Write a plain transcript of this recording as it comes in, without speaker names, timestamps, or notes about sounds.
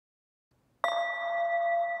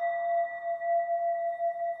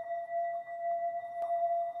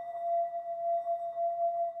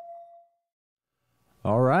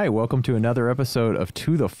welcome to another episode of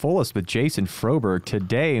To the Fullest with Jason Froberg.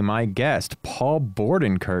 Today, my guest, Paul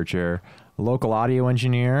Bordenkircher, local audio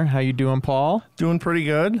engineer. How you doing, Paul? Doing pretty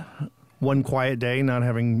good. One quiet day, not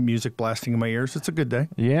having music blasting in my ears. It's a good day.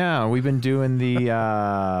 Yeah, we've been doing the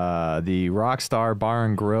Rockstar Bar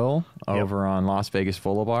and Grill over on Las Vegas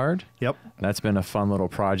Boulevard. Yep. That's been a fun little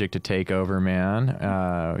project to take over,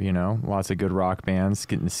 man. You know, lots of good rock bands.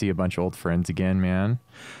 Getting to see a bunch of old friends again, man.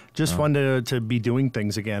 Just fun to be doing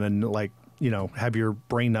things again and, like, you know, have your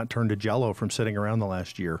brain not turn to jello from sitting around the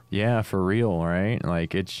last year. Yeah, for real, right?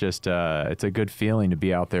 Like, it's just, it's a good feeling to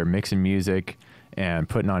be out there mixing music and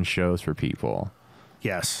putting on shows for people.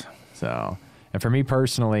 Yes. So, and for me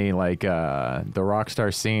personally, like, the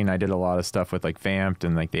Rockstar scene, I did a lot of stuff with, like, Vamped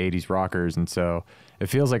and, like, the 80s rockers, and so it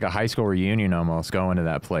feels like a high school reunion almost going to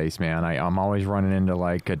that place, man. I'm always running into,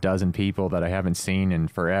 like, a dozen people that I haven't seen in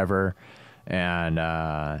forever. And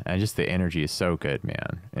just the energy is so good,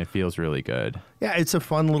 man. It feels really good. Yeah, it's a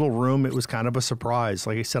fun little room. It was kind of a surprise.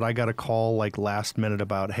 Like I said, I got a call like last minute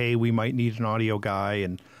about, hey, we might need an audio guy.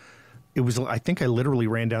 And it was, I think I literally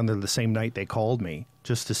ran down there the same night they called me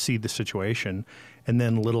just to see the situation. And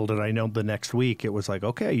then little did I know the next week, it was like,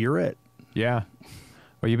 okay, you're it. Yeah.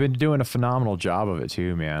 Well, you've been doing a phenomenal job of it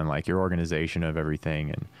too, man. Like your organization of everything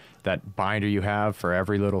and that binder you have for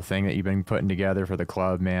every little thing that you've been putting together for the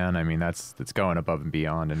club, man. I mean, that's going above and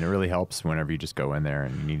beyond, and it really helps whenever you just go in there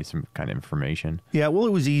and you need some kind of information. Yeah, well,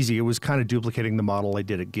 it was easy. It was kind of duplicating the model I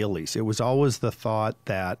did at Gillies. It was always the thought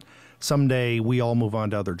that someday we all move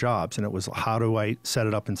on to other jobs, and it was how do I set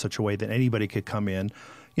it up in such a way that anybody could come in,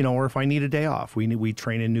 you know, or if I need a day off, we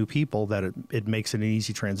train in new people that it makes it an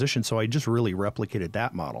easy transition. So I just really replicated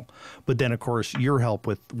that model. But then, of course, your help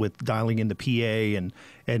with dialing in the PA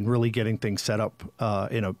and really getting things set up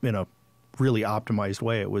in a really optimized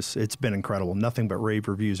way. It's been incredible. Nothing but rave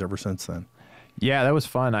reviews ever since then. Yeah, that was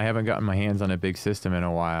fun. I haven't gotten my hands on a big system in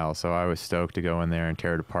a while, so I was stoked to go in there and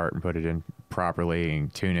tear it apart and put it in properly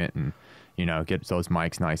and tune it and, you know, get those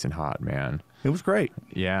mics nice and hot, man. It was great.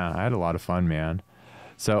 Yeah, I had a lot of fun, man.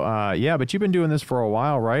 So, yeah, but you've been doing this for a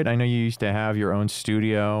while, right? I know you used to have your own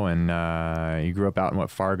studio, and you grew up out in,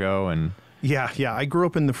 Fargo? And Yeah. I grew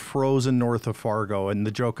up in the frozen north of Fargo, and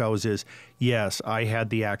the joke always is, yes, I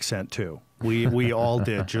had the accent, too. We all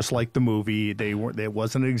did, just like the movie. It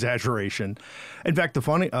wasn't an exaggeration. In fact,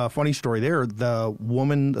 the funny story there, the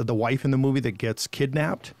wife in the movie that gets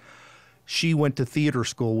kidnapped, she went to theater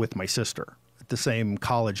school with my sister. The same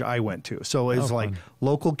college I went to. So it was like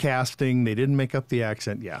local casting. They didn't make up the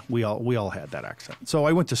accent. Yeah, we all had that accent. So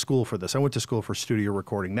I went to school for this. I went to school for studio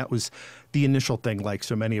recording. That was the initial thing, like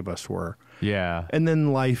so many of us were. Yeah. And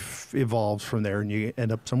then life evolves from there and you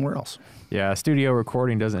end up somewhere else. Yeah, studio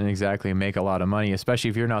recording doesn't exactly make a lot of money, especially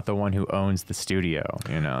if you're not the one who owns the studio.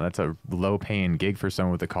 You know, that's a low-paying gig for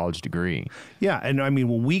someone with a college degree. Yeah, and I mean,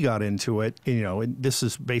 when we got into it, you know, this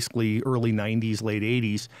is basically early 90s, late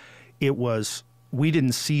 80s, we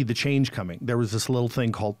didn't see the change coming. There was this little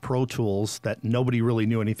thing called Pro Tools that nobody really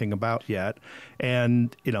knew anything about yet.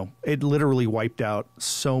 And, you know, it literally wiped out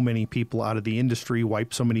so many people out of the industry,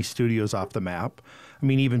 wiped so many studios off the map. I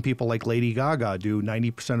mean, even people like Lady Gaga do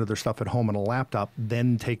 90% of their stuff at home on a laptop,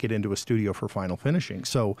 then take it into a studio for final finishing.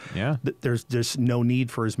 So yeah. There's just no need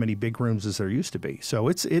for as many big rooms as there used to be. So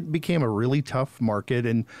it became a really tough market,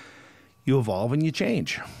 and you evolve and you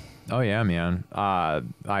change. Oh, yeah, man.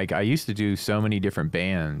 Like I used to do so many different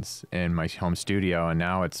bands in my home studio, and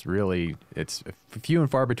now it's few and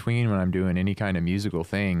far between when I'm doing any kind of musical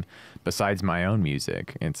thing besides my own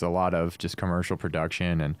music. It's a lot of just commercial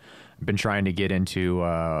production, and I've been trying to get into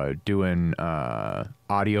doing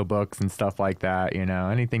audiobooks and stuff like that, you know,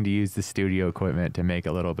 anything to use the studio equipment to make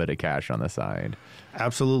a little bit of cash on the side.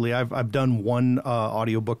 Absolutely. I've done one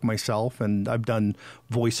audiobook myself, and I've done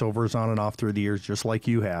voiceovers on and off through the years, just like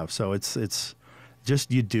you have. So it's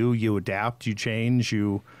just you adapt, you change,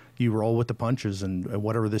 you roll with the punches, and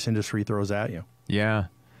whatever this industry throws at you. Yeah.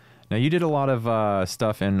 Now, you did a lot of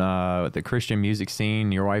stuff in the Christian music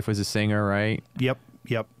scene. Your wife was a singer, right? Yep.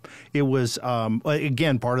 It was,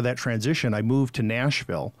 again, part of that transition. I moved to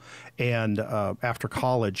Nashville and after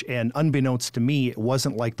college, and unbeknownst to me, it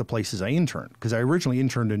wasn't like the places I interned, because I originally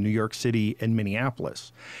interned in New York City and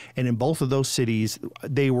Minneapolis. And in both of those cities,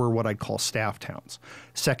 they were what I'd call staff towns.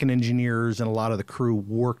 Second engineers and a lot of the crew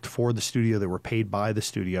worked for the studio. They were paid by the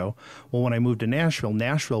studio. Well, when I moved to Nashville,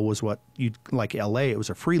 Nashville was what you'd like LA. It was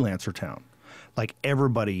a freelancer town. Like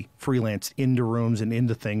everybody freelanced into rooms and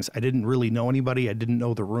into things. I didn't really know anybody. I didn't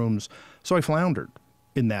know the rooms. So I floundered.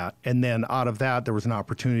 in that. And then out of that, there was an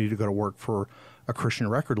opportunity to go to work for a Christian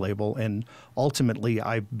record label. And ultimately,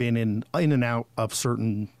 I've been in and out of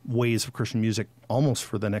certain ways of Christian music almost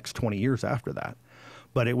for the next 20 years after that.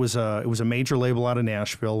 But it was a major label out of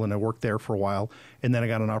Nashville, and I worked there for a while. And then I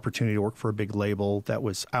got an opportunity to work for a big label that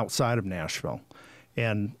was outside of Nashville,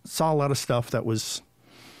 and saw a lot of stuff that was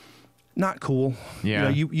not cool. Yeah.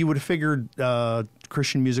 You would have figured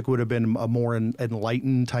Christian music would have been a more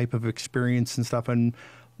enlightened type of experience and stuff. And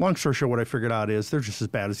long story short, what I figured out is they're just as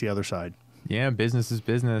bad as the other side. Yeah, business is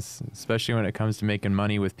business, especially when it comes to making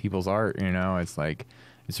money with people's art. It's like,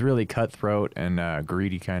 it's really cutthroat and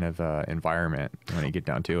greedy kind of environment when you get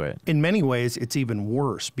down to it. In many ways, it's even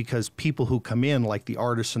worse because people who come in, like the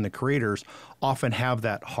artists and the creators, often have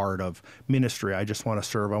that heart of ministry. I just want to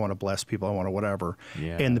serve. I want to bless people. I want to whatever.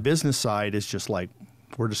 Yeah. And the business side is just like,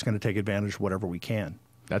 we're just going to take advantage of whatever we can.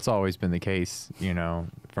 That's always been the case,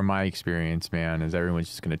 from my experience, man, is everyone's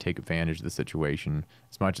just going to take advantage of the situation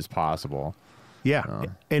as much as possible. Yeah,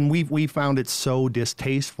 and we found it so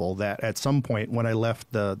distasteful that at some point when I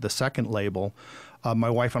left the second label, my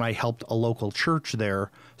wife and I helped a local church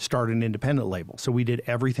there start an independent label. So we did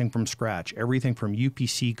everything from scratch, everything from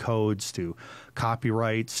UPC codes to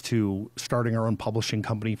copyrights to starting our own publishing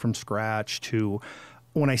company from scratch to,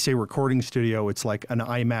 when I say recording studio, it's like an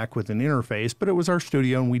iMac with an interface, but it was our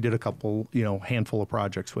studio and we did a couple, handful of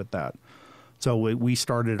projects with that. So we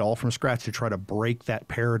started it all from scratch to try to break that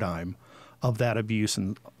paradigm of that abuse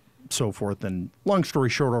and so forth. And long story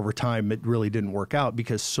short, over time, it really didn't work out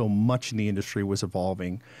because so much in the industry was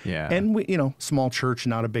evolving. Yeah. And we, small church,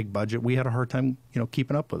 not a big budget. We had a hard time,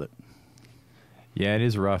 keeping up with it. Yeah, it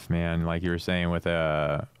is rough, man. Like you were saying, with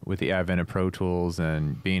the advent of Pro Tools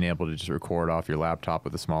and being able to just record off your laptop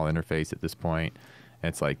with a small interface at this point,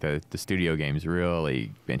 it's like the studio game's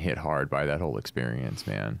really been hit hard by that whole experience,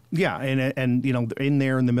 man. Yeah, and in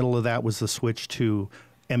there in the middle of that was the switch to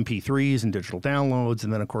MP3s and digital downloads,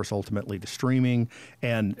 and then of course ultimately to streaming,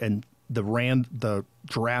 and the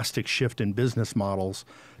drastic shift in business models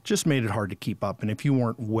just made it hard to keep up. And if you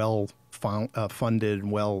weren't well funded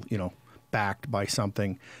and well backed by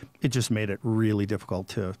something, it just made it really difficult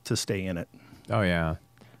to stay in it. Oh yeah,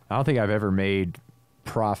 I don't think I've ever made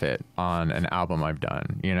profit on an album I've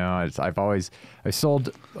done. I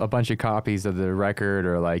sold a bunch of copies of the record,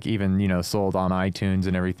 or like even sold on iTunes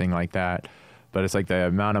and everything like that. But it's like the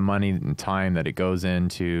amount of money and time that it goes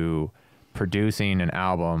into producing an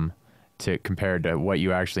album compared to what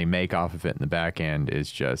you actually make off of it in the back end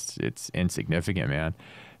is it's insignificant, man.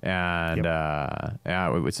 And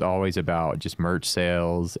it's always about just merch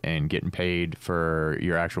sales and getting paid for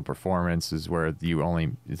your actual performance it's the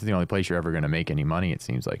only place you're ever going to make any money, it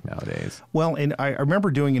seems like, nowadays. Well, and I remember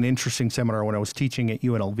doing an interesting seminar when I was teaching at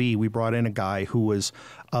UNLV. We brought in a guy who was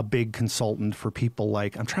a big consultant for people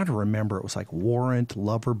like, I'm trying to remember, it was like Warrant,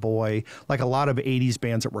 Loverboy, like a lot of 80s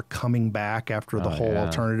bands that were coming back after the whole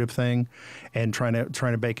alternative thing and trying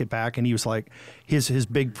to make it back. And he was like, his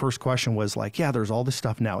big first question was like, yeah, there's all this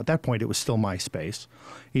stuff now. At that point, it was still MySpace.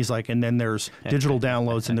 He's like, and then there's digital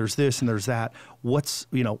downloads and there's this and there's that. What's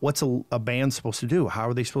a band supposed to do? How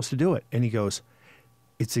are they supposed to do it? And he goes,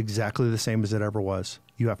 it's exactly the same as it ever was.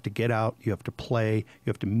 You have to get out, you have to play, you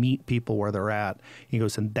have to meet people where they're at. He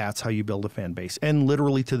goes, and that's how you build a fan base. And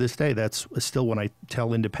literally to this day, that's still when I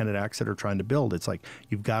tell independent acts that are trying to build, it's like,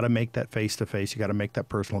 you've got to make that face-to-face, you got to make that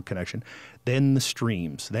personal connection. Then the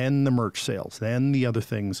streams, then the merch sales, then the other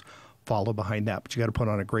things follow behind that. But you got to put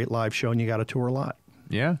on a great live show and you got to tour a lot.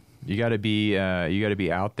 Yeah, you got to be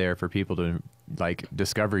out there for people to like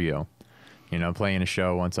discover you. Playing a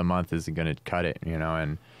show once a month isn't going to cut it.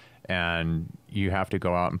 And you have to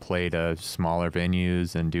go out and play to smaller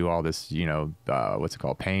venues and do all this, what's it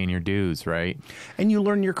called, paying your dues, right? And you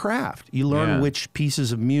learn your craft. You learn which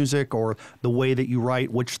pieces of music or the way that you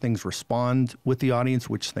write, which things respond with the audience,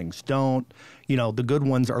 which things don't. The good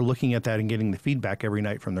ones are looking at that and getting the feedback every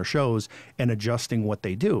night from their shows and adjusting what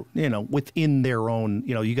they do, within their own,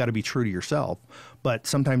 you got to be true to yourself. But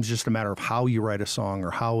sometimes just a matter of how you write a song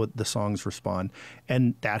or how the songs respond.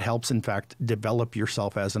 And that helps, in fact, develop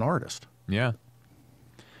yourself as an artist. Yeah.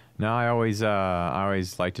 No, I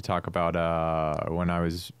always like to talk about when I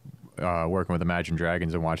was working with Imagine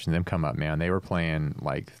Dragons and watching them come up, man. They were playing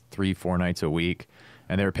like 3-4 nights a week,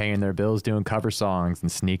 and they were paying their bills doing cover songs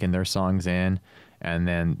and sneaking their songs in. And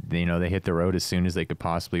then, they hit the road as soon as they could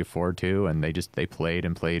possibly afford to, and they played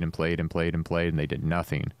and played and played and played and played, and they did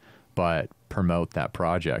nothing but promote that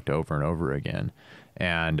project over and over again.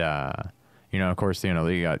 And of course,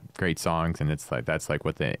 they got great songs, and it's like that's like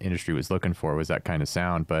what the industry was looking for, was that kind of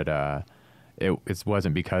sound. But it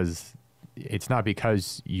wasn't because it's not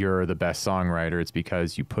because you're the best songwriter. It's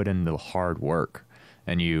because you put in the hard work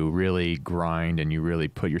and you really grind and you really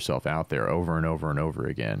put yourself out there over and over and over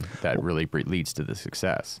again. That really leads to the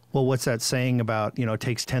success. Well, what's that saying about, it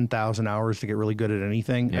takes 10,000 hours to get really good at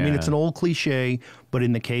anything? Yeah. I mean, it's an old cliche, but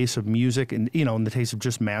in the case of music and, in the case of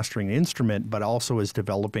just mastering an instrument, but also as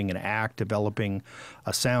developing an act, developing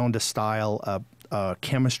a sound, a style, a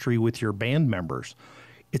chemistry with your band members,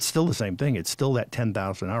 it's still the same thing. It's still that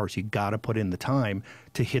 10,000 hours. You got to put in the time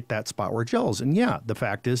to hit that spot where it gels. And yeah, the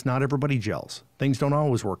fact is not everybody gels. Things don't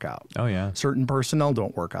always work out. Oh, yeah. Certain personnel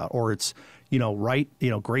don't work out, or it's,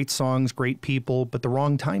 great songs, great people, but the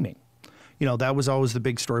wrong timing. That was always the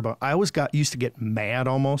big story about, I always used to get mad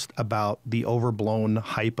almost about the overblown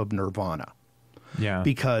hype of Nirvana. Yeah.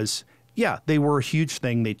 Because, yeah, they were a huge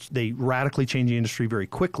thing. They radically changed the industry very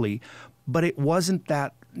quickly, but it wasn't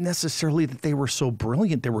that necessarily that they were so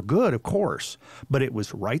brilliant. They were good, of course, but it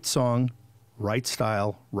was right song, right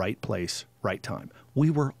style, right place, right time.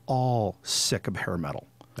 We were all sick of hair metal.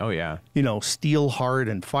 Oh, yeah. Steelheart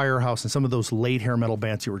and Firehouse and some of those late hair metal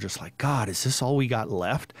bands, you were just like, God, is this all we got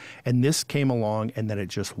left? And this came along, and then it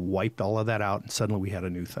just wiped all of that out, and suddenly we had a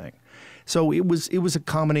new thing. So it was a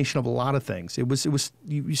combination of a lot of things.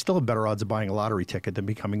 You still have better odds of buying a lottery ticket than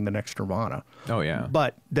becoming the next Nirvana. Oh, yeah.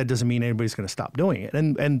 But that doesn't mean anybody's going to stop doing it.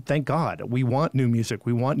 And thank God, we want new music,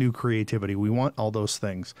 we want new creativity, we want all those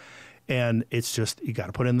things. And it's just, you got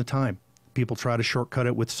to put in the time. People try to shortcut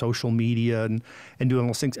it with social media and doing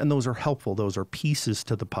those things, and those are helpful. Those are pieces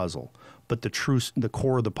to the puzzle. But the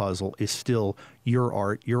core of the puzzle is still your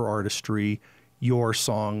art, your artistry, your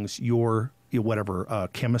songs, your whatever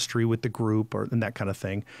chemistry with the group and that kind of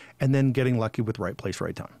thing, and then getting lucky with right place,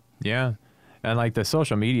 right time. Yeah. And like the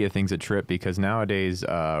social media thing's a trip, because nowadays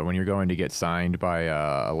when you're going to get signed by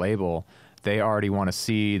a label, they already want to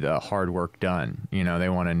see the hard work done. They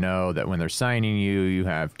want to know that when they're signing you, you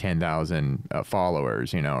have 10,000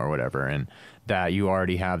 followers, or whatever, and that you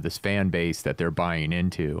already have this fan base that they're buying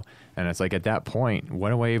into. And it's like, at that point, what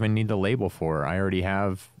do I even need the label for? I already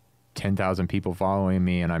have 10,000 people following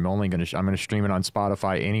me, and I'm going to stream it on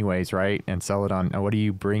Spotify anyways, right? And sell it on. What are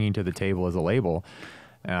you bringing to the table as a label?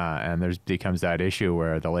 And there's becomes that issue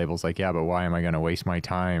where the label's like, yeah, but why am I going to waste my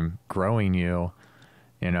time growing you,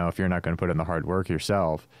 if you're not going to put in the hard work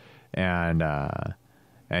yourself? And yeah,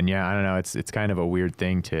 I don't know. It's kind of a weird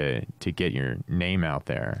thing to get your name out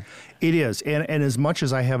there. It is. And as much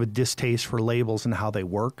as I have a distaste for labels and how they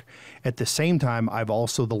work, at the same time, I've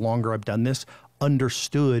also, the longer I've done this,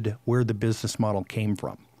 understood where the business model came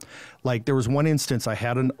from. Like, there was one instance, I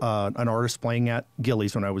had an artist playing at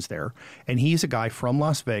Gillies when I was there, and he's a guy from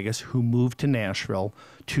Las Vegas who moved to Nashville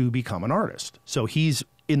to become an artist. So he's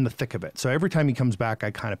in the thick of it. So every time he comes back,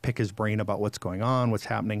 I kind of pick his brain about what's going on, what's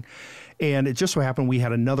happening. And it just so happened we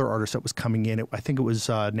had another artist that was coming in. I think it was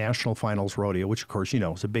National Finals Rodeo, which, of course,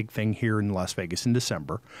 is a big thing here in Las Vegas in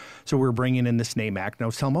December. So we were bringing in this name act, and I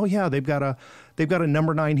was telling him, oh, yeah, they've got a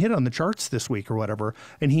 #9 hit on the charts this week or whatever.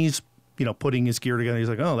 And he's putting his gear together. He's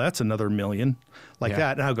like, oh, that's another million, like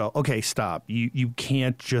that. And I'll go, okay, stop. You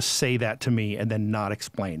can't just say that to me and then not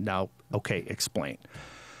explain. Now, okay, explain.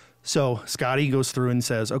 So Scotty goes through and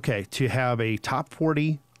says, okay, to have a top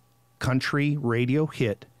 40 country radio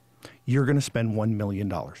hit, you're going to spend $1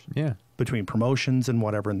 million. Yeah. Between promotions and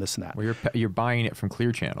whatever and this and that. Well, you're buying it from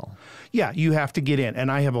Clear Channel. Yeah, you have to get in.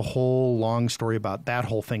 And I have a whole long story about that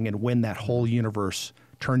whole thing and when that whole universe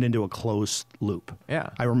turned into a closed loop. Yeah.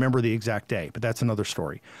 I remember the exact day, but that's another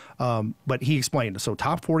story. But he explained, so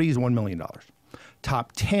top 40 is $1 million.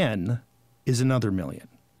 Top 10 is another $1 million.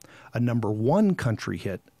 A #1 country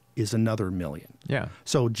hit is another $1 million. Yeah.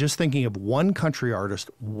 So just thinking of one country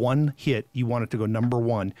artist, one hit, you want it to go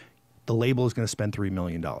 #1, the label is going to spend $3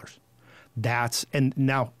 million. And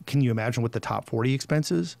now, can you imagine what the top 40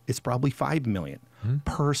 expense is? It's probably $5 million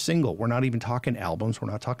per single. We're not even talking albums.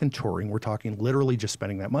 We're not talking touring. We're talking literally just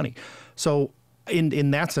spending that money. So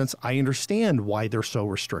in that sense, I understand why they're so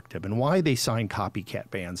restrictive and why they sign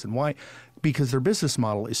copycat bands and why, because their business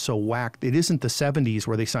model is so whacked. It isn't the 70s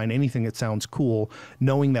where they sign anything that sounds cool,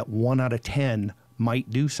 knowing that 1 out of 10 might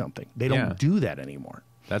do something. They don't do that anymore.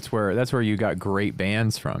 That's where you got great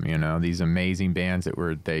bands from, these amazing bands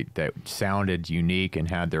that sounded unique and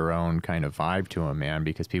had their own kind of vibe to them, man,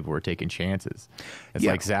 because people were taking chances. It's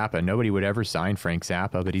like Zappa. Nobody would ever sign Frank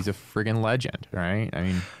Zappa, but he's a friggin' legend, right? I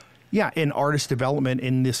mean, yeah, and artist development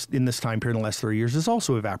in this time period in the last 30 years has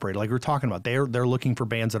also evaporated. Like we're talking about, they're looking for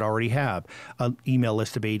bands that already have an email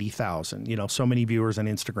list of 80,000, so many viewers on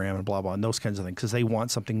Instagram and blah, blah, and those kinds of things, because they want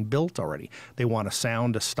something built already. They want a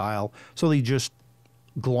sound, a style, so they just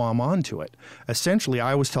glom onto it. Essentially,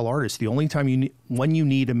 I always tell artists the only time when you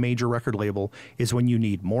need a major record label is when you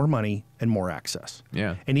need more money and more access.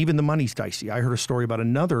 Yeah. And even the money's dicey. I heard a story about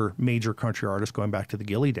another major country artist going back to the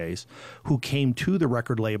Gilly days who came to the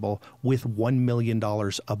record label with $1 million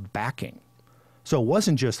of backing. So it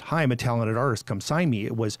wasn't just, hi, I'm a talented artist, come sign me.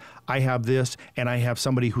 It was, I have this, and I have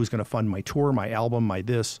somebody who's going to fund my tour, my album, my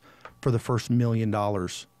this, for the first $1 million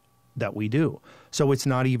that we do. So it's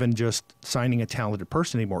not even just signing a talented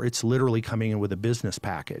person anymore. It's literally coming in with a business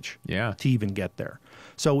package to even get there.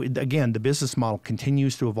 So again, the business model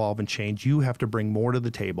continues to evolve and change. You have to bring more to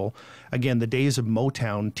the table. Again, the days of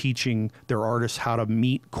Motown teaching their artists how to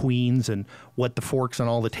meet queens and what the forks on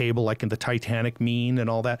all the table, like in the Titanic, mean and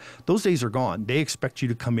all that, those days are gone. They expect you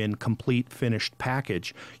to come in complete, finished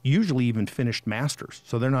package, usually even finished masters.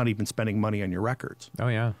 So they're not even spending money on your records. Oh,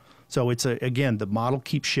 yeah. So it's, again, the model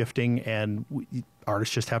keeps shifting and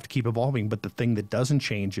artists just have to keep evolving. But the thing that doesn't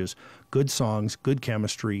change is good songs, good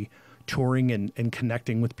chemistry, touring and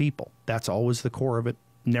connecting with people. That's always the core of it.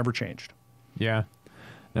 Never changed. Yeah.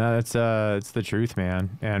 No, it's the truth,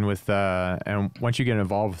 man. And with and once you get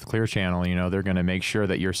involved with Clear Channel, you know, they're going to make sure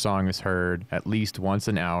that your song is heard at least once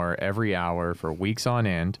an hour, every hour for weeks on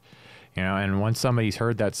end. You know, and once somebody's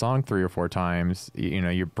heard that song 3 or 4 times, you know,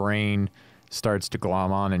 your brain starts to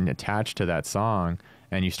glom on and attach to that song,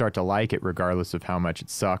 and you start to like it regardless of how much it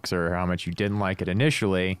sucks or how much you didn't like it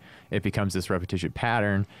initially. It becomes this repetition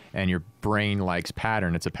pattern, and your brain likes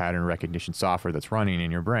pattern. It's a pattern recognition software that's running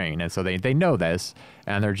in your brain. And so they know this,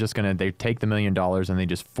 and they're just going to, they take the $1 million and they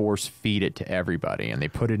just force feed it to everybody, and they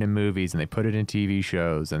put it in movies and they put it in TV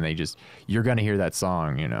shows, and they just, you're going to hear that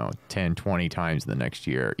song, you know, 10, 20 times the next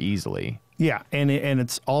year easily. Yeah, and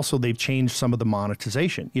it's also, they've changed some of the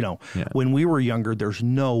monetization. You know, when we were younger, there's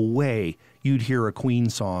no way you'd hear a Queen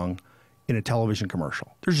song in a television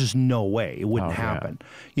commercial. There's just no way. It wouldn't happen. Yeah.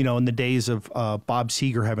 You know, in the days of Bob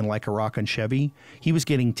Seger having Like a Rockin' Chevy, he was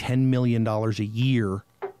getting $10 million a year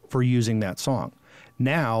for using that song.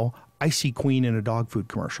 Now, I see Queen in a dog food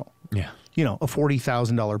commercial. Yeah. You know, a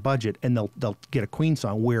 $40,000 budget, and they'll get a Queen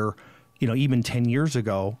song where, you know, even 10 years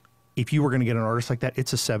ago, if you were going to get an artist like that,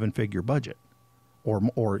 it's a 7-figure budget or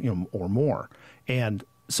more. And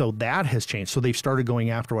so that has changed. So they've started going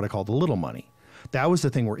after what I call the little money. That was the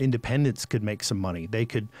thing where independents could make some money. They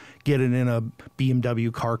could get it in a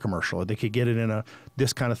BMW car commercial, or they could get it in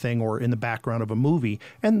this kind of thing, or in the background of a movie.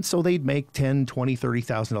 And so they'd make $10,000, $20,000,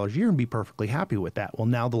 $30,000 a year and be perfectly happy with that. Well,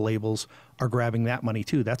 now the labels are grabbing that money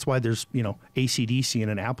too. That's why there's, you know, AC/DC in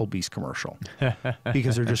an Applebee's commercial,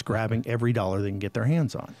 because they're just grabbing every dollar they can get their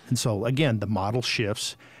hands on. And so again, the model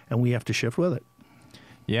shifts, and we have to shift with it.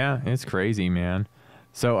 Yeah, it's crazy, man.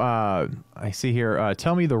 So I see here,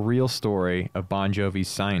 tell me the real story of Bon Jovi's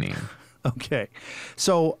signing. Okay.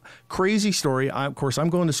 So crazy story. Of course, I'm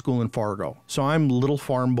going to school in Fargo. So I'm a little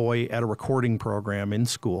farm boy at a recording program in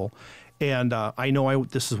school. And I know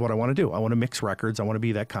this is what I want to do. I want to mix records. I want to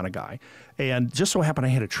be that kind of guy. And just so happened I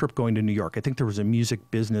had a trip going to New York. I think there was a music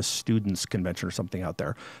business students convention or something out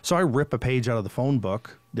there. So I rip a page out of the phone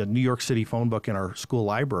book, the New York City phone book in our school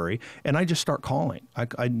library, and I just start calling.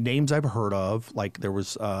 Names I've heard of, like there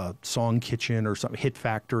was Song Kitchen or something, Hit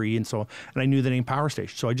Factory, and so on. And I knew the name Power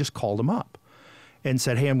Station. So I just called them up and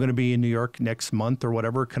said, hey, I'm going to be in New York next month or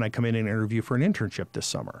whatever. Can I come in and interview for an internship this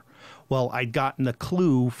summer? Well, I'd gotten a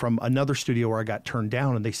clue from another studio where I got turned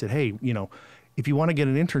down, and they said, hey, you know, if you want to get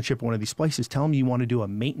an internship at one of these places, tell them you want to do a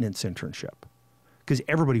maintenance internship, because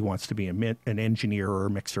everybody wants to be an engineer or a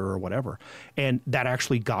mixer or whatever. And that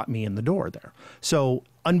actually got me in the door there. So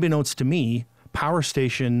unbeknownst to me, Power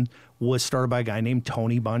Station was started by a guy named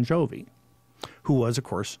Tony Bon Jovi, who was, of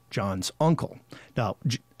course, John's uncle. Now,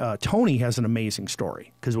 Tony has an amazing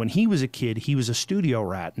story, because when he was a kid, he was a studio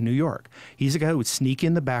rat in New York. He's a guy who would sneak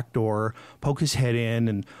in the back door, poke his head in,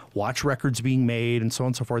 and watch records being made, and so on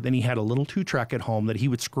and so forth. Then he had a little 2-track at home that he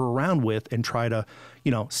would screw around with and try to,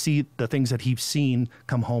 you know, see the things that he's seen,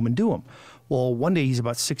 come home and do them. Well, one day he's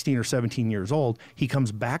about 16 or 17 years old. He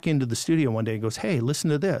comes back into the studio one day and goes, hey, listen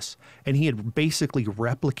to this. And he had basically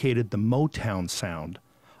replicated the Motown sound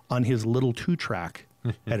on his little 2-track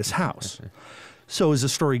at his house. So as the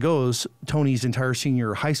story goes, Tony's entire senior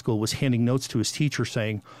year of high school was handing notes to his teacher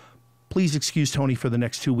saying, please excuse Tony for the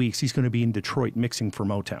next 2 weeks. He's going to be in Detroit mixing for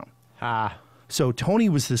Motown. So Tony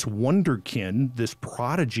was this wonderkin, this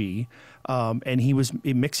prodigy, and he was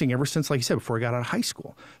mixing ever since, like I said, before he got out of high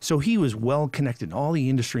school. So he was well connected in all the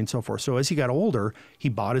industry and so forth. So as he got older, he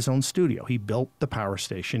bought his own studio. He built the Power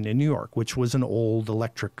Station in New York, which was an old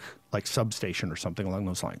electric like substation or something along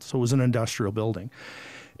those lines. So it was an industrial building.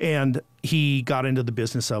 And he got into the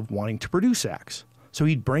business of wanting to produce acts. So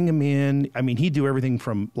he'd bring them in. I mean, he'd do everything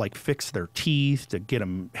from like fix their teeth to get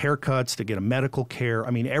them haircuts to get them medical care.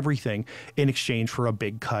 I mean, everything in exchange for a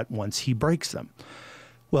big cut once he breaks them.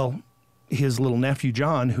 Well, his little nephew,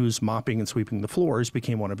 John, who's mopping and sweeping the floors,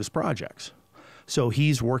 became one of his projects. So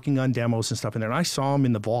he's working on demos and stuff in there. And I saw him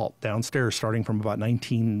in the vault downstairs starting from about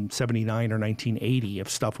 1979 or 1980 of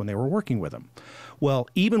stuff when they were working with him. Well,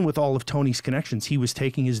 even with all of Tony's connections, he was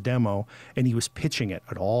taking his demo and he was pitching it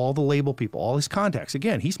at all the label people, all his contacts.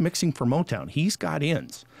 Again, he's mixing for Motown. He's got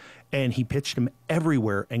ins. And he pitched them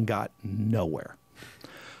everywhere and got nowhere.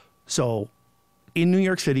 So in New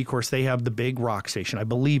York City, of course, they have the big rock station. I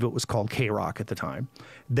believe it was called K-Rock at the time.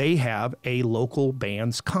 They have a local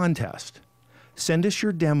bands contest. Send us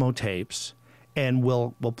your demo tapes, and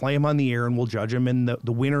we'll play them on the air, and we'll judge them, and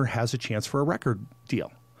the winner has a chance for a record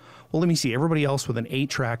deal. Well, let me see. Everybody else with an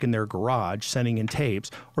 8-track in their garage sending in tapes,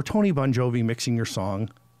 or Tony Bon Jovi mixing your song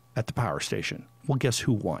at the power station. Well, guess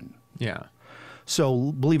who won? Yeah.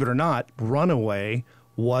 So, believe it or not, Runaway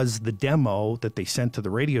was the demo that they sent to the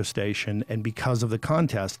radio station, and because of the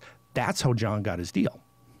contest, that's how John got his deal.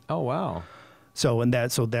 Oh, wow. So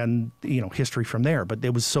then, you know, history from there. But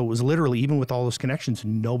it was literally, even with all those connections,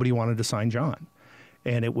 nobody wanted to sign John.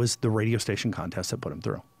 And it was the radio station contest that put him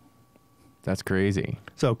through. That's crazy.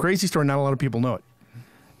 So crazy story. Not a lot of people know it.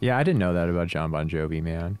 Yeah, I didn't know that about John Bon Jovi,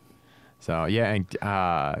 man. So yeah, and,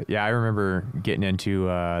 I remember getting into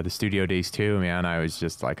the studio days too, man. I was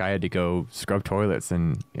just like, I had to go scrub toilets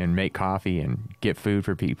and make coffee and get food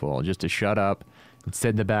for people just to shut up and sit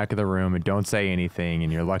in the back of the room and don't say anything,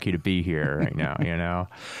 and you're lucky to be here right now, you know?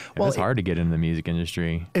 Well, it's hard to get into the music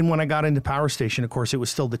industry. And when I got into Power Station, of course, it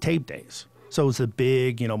was still the tape days. So it was the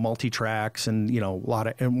big, you know, multi-tracks and, you know, a lot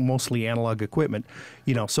of, and mostly analog equipment,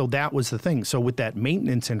 you know, so that was the thing. So with that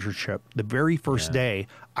maintenance internship, the very first day,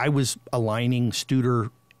 I was aligning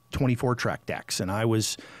Studer 24-track decks, and I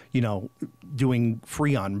was, you know, doing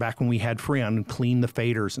Freon back when we had Freon and clean the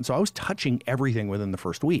faders. And so I was touching everything within the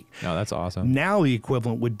first week. Oh, that's awesome. Now the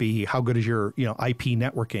equivalent would be, how good is your, you know, IP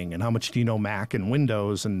networking, and how much do you know Mac and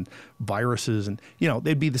Windows and viruses, and, you know,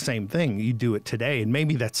 they'd be the same thing. You do it today, and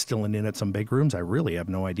maybe that's still in at some big rooms. I really have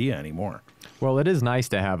no idea anymore. Well, it is nice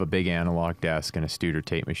to have a big analog desk and a Studer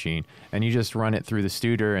tape machine, and you just run it through the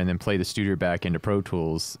Studer and then play the Studer back into Pro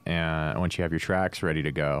Tools, and once you have your tracks ready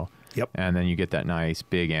to go. Yep. And then you get that nice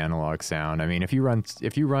big analog sound. I mean, if you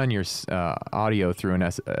run your audio through an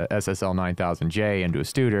SSL 9000J into a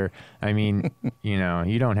Studer, I mean, you know,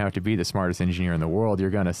 you don't have to be the smartest engineer in the world. You're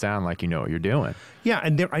going to sound like you know what you're doing. Yeah,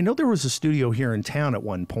 and I know there was a studio here in town at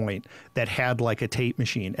one point that had like a tape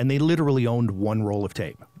machine, and they literally owned one roll of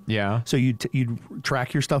tape. Yeah. So you'd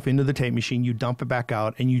track your stuff into the tape machine, you dump it back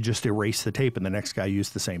out, and you just erase the tape, and the next guy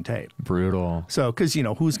used the same tape. Brutal. So, because, you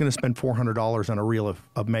know, who's going to spend $400 on a reel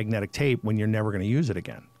of magnetic tape when you're never going to use it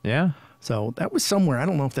again? Yeah. So that was somewhere. I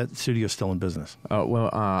don't know if that studio's still in business. Oh,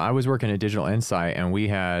 well, I was working at Digital Insight, and we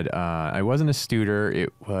had, I wasn't a Studer.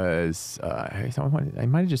 It was, it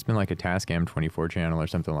might have just been like a Tascam 24 channel or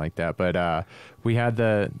something like that. But we had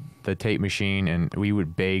the tape machine, and we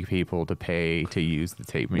would beg people to pay to use the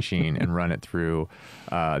tape machine and run it through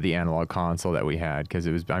the analog console that we had. Because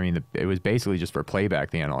it was, I mean, it was basically just for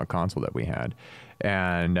playback, the analog console that we had.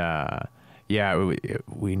 And, yeah,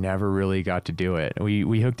 we never really got to do it.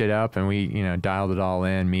 We hooked it up and we, you know, dialed it all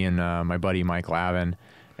in, me and my buddy Mike Lavin,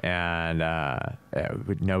 and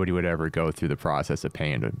nobody would ever go through the process of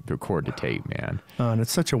paying to record the tape, man. And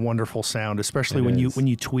it's such a wonderful sound, especially when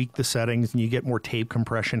you tweak the settings and you get more tape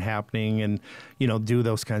compression happening, and, you know, do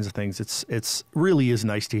those kinds of things. It's really is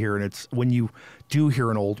nice to hear, and it's when you do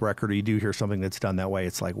hear an old record or you do hear something that's done that way,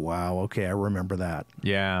 it's like, wow, okay, I remember that.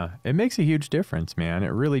 Yeah, it makes a huge difference, man. It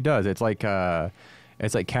really does. It's like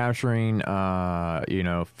capturing you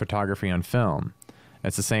know, photography on film.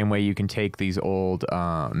 It's the same way you can take these old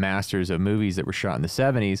masters of movies that were shot in the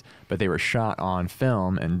 70s, but they were shot on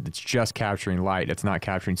film, and it's just capturing light. It's not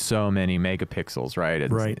capturing so many megapixels, right?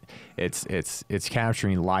 It's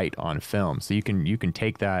capturing light on film. So you can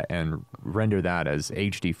take that and render that as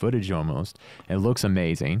HD footage almost. It looks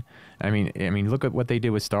amazing. I mean, look at what they did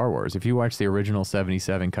with Star Wars. If you watch the original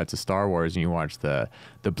 77 cuts of Star Wars and you watch the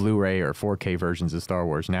Blu-ray or 4K versions of Star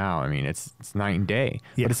Wars now, I mean, it's night and day.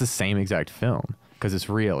 Yeah. But it's the same exact film. Because it's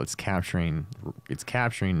real, it's capturing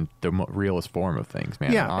the realest form of things,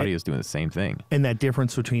 man. Yeah, Audio is doing the same thing. And that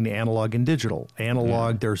difference between analog and digital.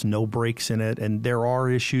 Analog, there's no breaks in it, and there are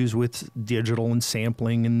issues with digital and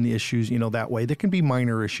sampling and issues, you know, that way. There can be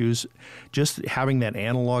minor issues, just having that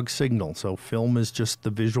analog signal. So film is just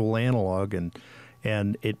the visual analog,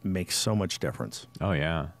 and it makes so much difference. Oh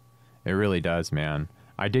yeah, it really does, man.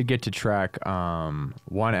 I did get to track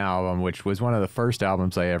one album, which was one of the first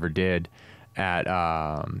albums I ever did at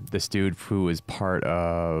this dude who was part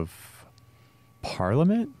of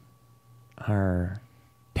Parliament or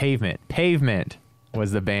Pavement. Pavement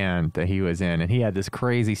was the band that he was in, and he had this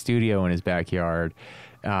crazy studio in his backyard.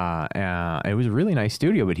 And it was a really nice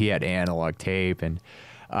studio, but he had analog tape, and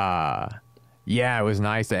yeah, it was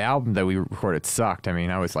nice. The album that we recorded sucked. I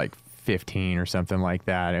mean, I was like 15 or something like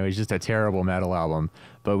that. It was just a terrible metal album,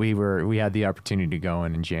 but we had the opportunity to go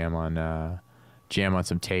in and jam on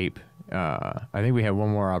some tape. I think we had one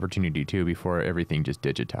more opportunity too before everything just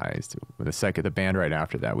digitized. The band right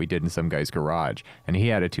after that we did in some guy's garage, and he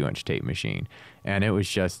had a 2-inch tape machine, and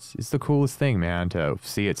it's the coolest thing, man, to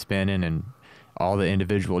see it spinning and all the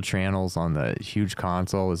individual channels on the huge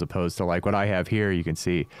console, as opposed to like what I have here. You can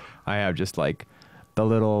see I have just like the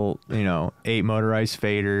little 8 motorized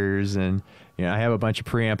faders, and I have a bunch of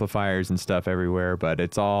preamplifiers and stuff everywhere, but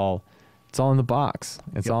it's all in the box.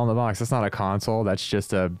 It's all in the box. That's not a console. That's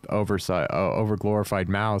just a over glorified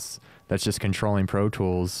mouse that's just controlling Pro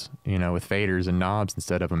Tools, with faders and knobs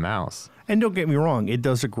instead of a mouse. And don't get me wrong, it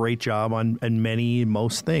does a great job on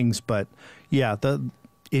most things, but yeah,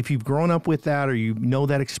 if you've grown up with that, or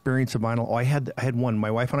that experience of vinyl. I had one. My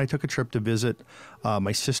wife and I took a trip to visit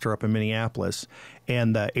my sister up in Minneapolis,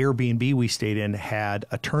 and the Airbnb we stayed in had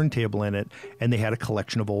a turntable in it, and they had a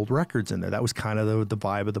collection of old records in there. That was kind of the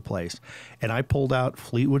vibe of the place. And I pulled out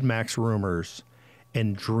Fleetwood Mac's Rumors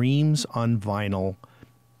and Dreams on vinyl.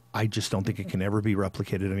 I just don't think it can ever be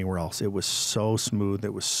replicated anywhere else. It was so smooth.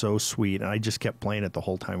 It was so sweet. And I just kept playing it the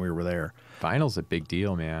whole time we were there. Vinyl's a big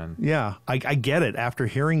deal, man. Yeah, I get it. After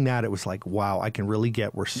hearing that, it was like, wow, I can really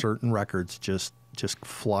get where certain records just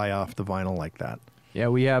fly off the vinyl like that. Yeah,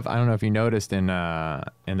 we have, I don't know if you noticed in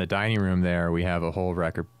the dining room there, we have a whole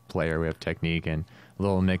record player. We have Technique and a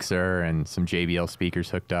little mixer and some JBL speakers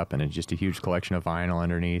hooked up, and just a huge collection of vinyl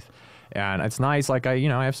underneath. And it's nice. Like I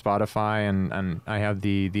have Spotify, and I have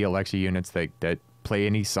the Alexa units that play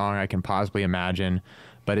any song I can possibly imagine.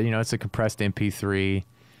 But it's a compressed MP3,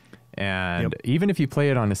 and even if you play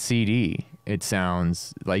it on a CD, it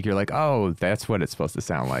sounds like you're like, oh, that's what it's supposed to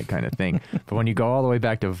sound like, kind of thing. But when you go all the way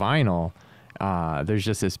back to vinyl, there's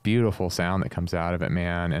just this beautiful sound that comes out of it,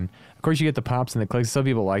 man. And of course, you get the pops and the clicks. Some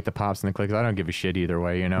people like the pops and the clicks. I don't give a shit either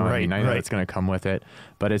way, Right, I mean, I know right. it's going to come with it,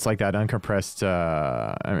 but it's like that uncompressed.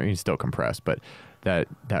 I mean, it's still compressed, but that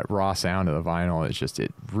raw sound of the vinyl is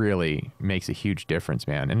it really makes a huge difference,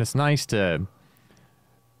 man. And it's nice to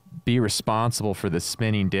be responsible for the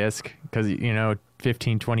spinning disc, because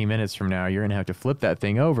 15, 20 minutes from now, you're going to have to flip that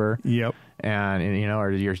thing over. Yep. And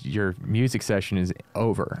or your music session is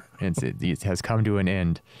over. It has come to an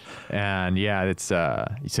end. And yeah, it's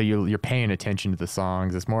so you're paying attention to the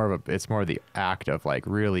songs. It's more of the act of like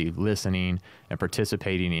really listening and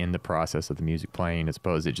participating in the process of the music playing, as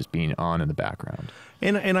opposed to just being on in the background.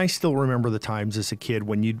 And I still remember the times as a kid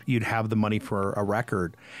when you'd have the money for a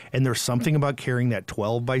record, and there's something about carrying that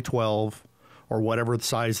 12 by 12 or whatever the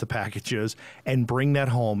size the package is, and bring that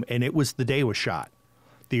home, and the day was shot.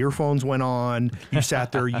 The earphones went on. You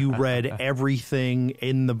sat there. You read everything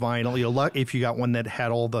in the vinyl. If you got one that had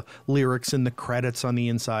all the lyrics and the credits on the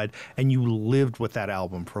inside, and you lived with that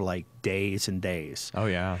album for like days and days. Oh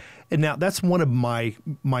yeah. And now that's one of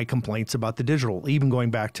my complaints about the digital. Even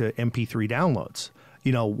going back to MP3 downloads.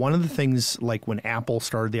 One of the things, like when Apple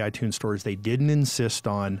started the iTunes stores, they didn't insist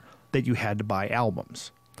on that you had to buy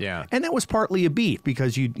albums. Yeah. And that was partly a beef,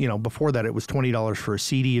 because before that it was $20 for a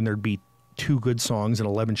CD, and there'd be 2 good songs and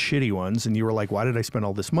 11 shitty ones, and you were like, why did I spend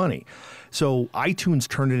all this money? So iTunes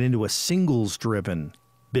turned it into a singles-driven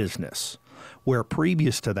business, where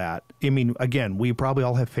previous to that, I mean, again, we probably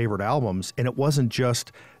all have favorite albums, and it wasn't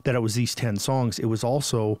just that it was these 10 songs. It was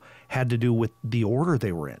also had to do with the order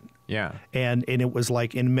they were in. Yeah. And it was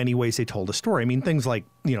like, in many ways, they told a story. I mean, things like,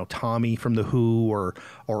 Tommy from The Who or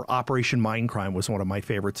Operation Mindcrime was one of my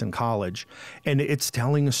favorites in college. And it's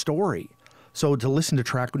telling a story. So to listen to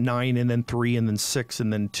track 9 and then 3 and then 6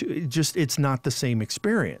 and then 2, it's not the same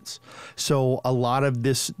experience. So a lot of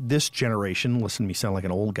this generation, listen to me sound like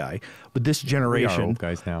an old guy, but this generation We are old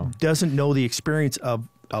guys now. Doesn't know the experience of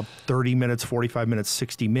 30 minutes, 45 minutes,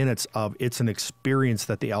 60 minutes of it's an experience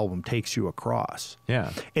that the album takes you across.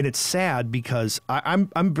 Yeah. And it's sad, because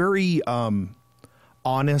I'm very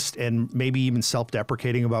honest and maybe even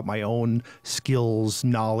self-deprecating about my own skills,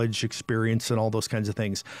 knowledge, experience, and all those kinds of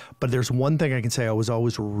things. But there's one thing I can say I was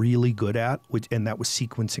always really good at, and that was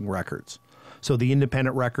sequencing records. So the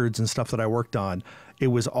independent records and stuff that I worked on, it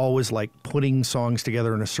was always like putting songs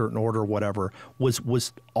together in a certain order, whatever, was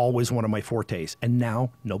always one of my fortes. And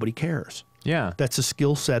now nobody cares. Yeah. That's a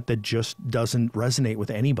skill set that just doesn't resonate with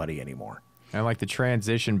anybody anymore. And like the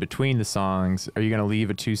transition between the songs, are you going to leave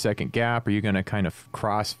a 2-second gap? Are you going to kind of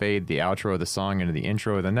crossfade the outro of the song into the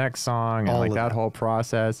intro of the next song? And like that whole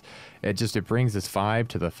process, it brings this vibe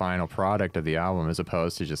to the final product of the album as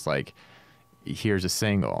opposed to just like, here's a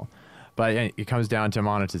single. But it comes down to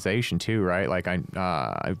monetization too, right? Like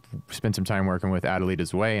I spent some time working with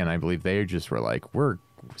Adelita's Way, and I believe they just were like, we're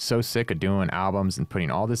so sick of doing albums and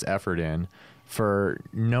putting all this effort in for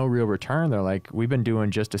no real return. They're like, we've been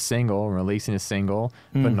doing just a single, releasing a single,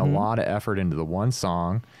 putting a lot of effort into the one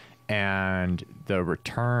song, and the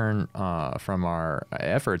return from our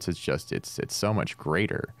efforts is just it's so much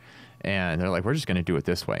greater. And they're like, we're just going to do it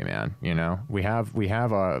this way, man. You know, we have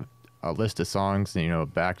a list of songs, you know,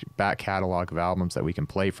 back catalog of albums that we can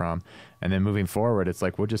play from, and then moving forward, it's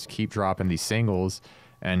like we'll just keep dropping these singles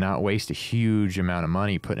and not waste a huge amount of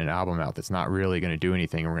money putting an album out that's not really going to do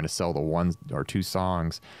anything. We're going to sell the 1 or 2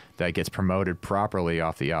 songs that gets promoted properly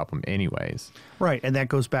off the album anyways. Right, and that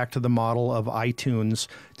goes back to the model of iTunes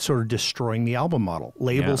sort of destroying the album model.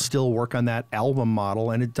 Labels still work on that album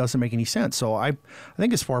model, and it doesn't make any sense. So I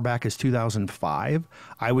think as far back as 2005,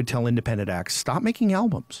 I would tell independent acts, stop making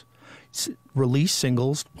albums. Release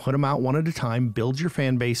singles, put them out one at a time, build your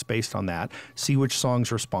fan base based on that, see which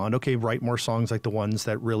songs respond. Okay, write more songs like the ones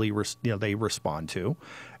that really they respond to,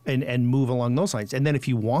 and move along those lines. And then if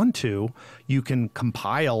you want to, you can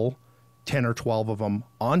compile 10 or 12 of them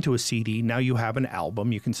onto a CD. Now you have an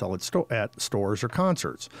album. You can sell it at stores or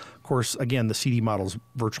concerts. Of course, again, the CD model's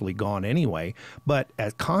virtually gone anyway, but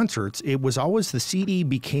at concerts, it was always the CD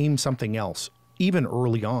became something else. Even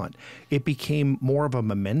early on, it became more of a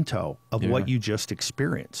memento of what you just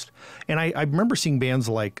experienced. And I remember seeing bands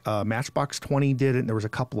like Matchbox 20 did it, and there was a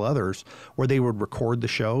couple others where they would record the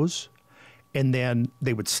shows, and then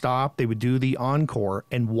they would stop, they would do the encore,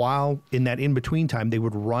 and while in that in-between time, they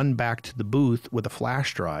would run back to the booth with a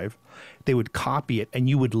flash drive, they would copy it, and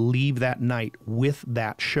you would leave that night with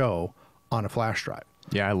that show on a flash drive.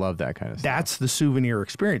 Yeah, I love that kind of stuff. That's the souvenir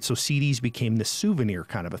experience. So CDs became the souvenir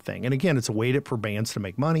kind of a thing. And again, it's a way for bands to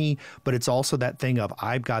make money, but it's also that thing of,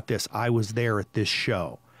 I've got this, I was there at this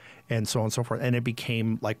show, and so on and so forth. And it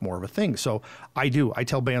became like more of a thing. So I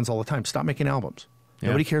tell bands all the time, stop making albums.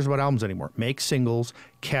 Nobody cares about albums anymore. Make singles,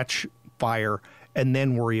 catch fire, and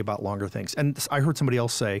then worry about longer things. And I heard somebody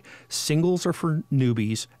else say, singles are for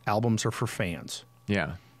newbies, albums are for fans.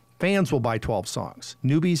 Yeah. Fans will buy 12 songs.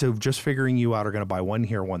 Newbies who are just figuring you out are going to buy one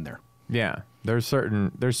here, one there. Yeah, there's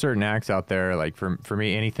certain acts out there. Like for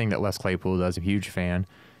me, anything that Les Claypool does, I'm a huge fan.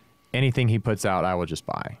 Anything he puts out, I will just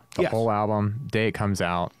buy. The whole album, day it comes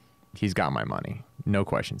out, he's got my money. No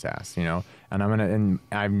questions asked, you know. And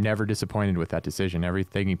I'm never disappointed with that decision.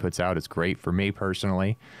 Everything he puts out is great for me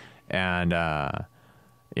personally, and I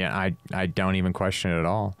don't even question it at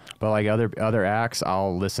all. But like other acts,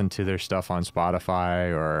 I'll listen to their stuff on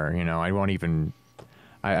Spotify, or you know, I won't even.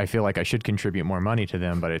 I feel like I should contribute more money to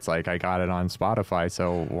them, but it's like I got it on Spotify,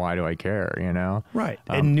 so why do I care? You know, right?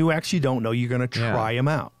 And new acts you don't know, you're going to try them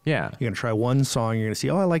out. Yeah, you're going to try one song, you're going to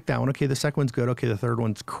see, oh, I like that one. Okay, the second one's good. Okay, the third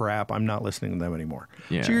one's crap. I'm not listening to them anymore.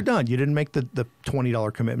 Yeah. So you're done. You didn't make the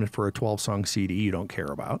 $20 commitment for a 12-song CD you don't care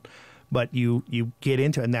about. But you get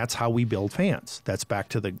into it, and that's how we build fans. That's back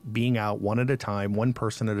to the being out one at a time, one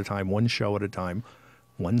person at a time, one show at a time,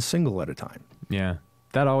 one single at a time. Yeah.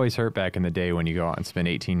 That always hurt back in the day when you go out and spend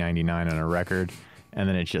 $18.99 on a record, and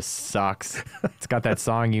then it just sucks. It's got that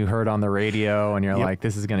song you heard on the radio, and you're like,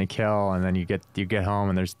 this is going to kill, and then you get home,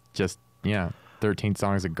 and there's just, 13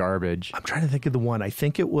 songs of garbage. I'm trying to think of the one. I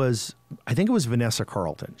think it was Vanessa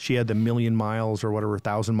Carlton. She had the Million Miles or whatever,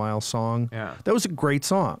 1,000 Miles song. Yeah. That was a great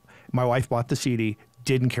song. My wife bought the CD,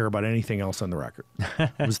 didn't care about anything else on the record.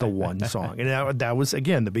 It was the one song. And that was,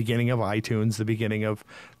 again, the beginning of iTunes, the beginning of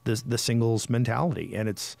the singles mentality. And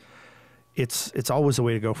it's always a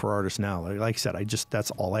way to go for artists now. Like I said, that's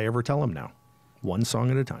all I ever tell them now. One song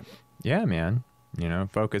at a time. Yeah, man. You know,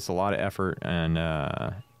 focus a lot of effort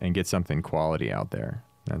and get something quality out there.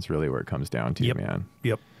 That's really where it comes down to, man.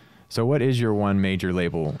 Yep. So what is your one major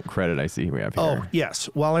label credit I see we have here? Oh, yes.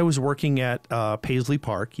 While I was working at Paisley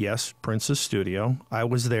Park, yes, Prince's studio, I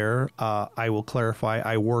was there. I will clarify,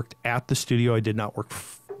 I worked at the studio. I did not work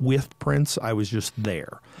with Prince. I was just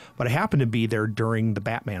there. But I happened to be there during the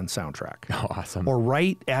Batman soundtrack. Oh, awesome. Or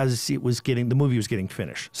right as the movie was getting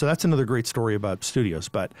finished. So that's another great story about studios.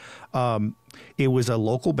 But it was a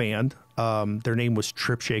local band. Their name was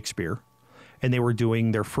Trip Shakespeare. And they were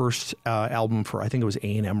doing their first album for, I think it was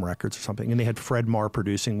A&M Records or something. And they had Fred Marr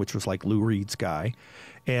producing, which was like Lou Reed's guy.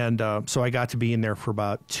 And so I got to be in there for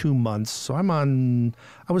about 2 months. So I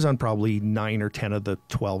was on probably 9 or 10 of the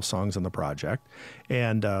 12 songs on the project.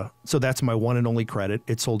 And so that's my one and only credit.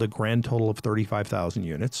 It sold a grand total of 35,000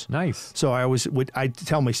 units. Nice. So I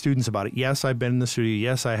tell my students about it. Yes, I've been in the studio.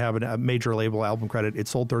 Yes, I have a major label album credit. It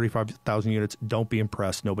sold 35,000 units. Don't be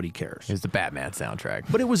impressed. Nobody cares. It's the Batman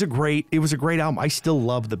soundtrack. But it was a great album. I still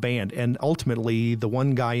love the band. And ultimately, the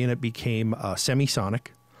one guy in it became Semisonic.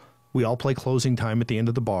 We all play Closing Time at the end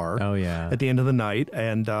of the bar. Oh, yeah. At the end of the night.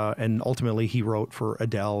 And ultimately, he wrote for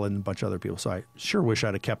Adele and a bunch of other people. So I sure wish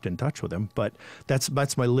I'd have kept in touch with him. But that's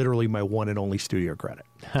literally my one and only studio credit.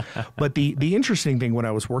 But the interesting thing when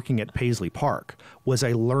I was working at Paisley Park was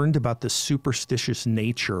I learned about the superstitious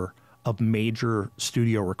nature of major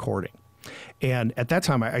studio recording. And at that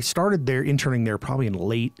time, I started there, interning there probably in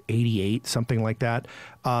late 88, something like that.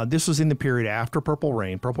 This was in the period after Purple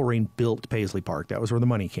Rain. Purple Rain built Paisley Park. That was where the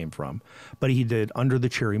money came from. But he did Under the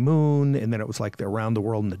Cherry Moon, and then it was like the Around the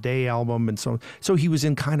World in a Day album. And so he was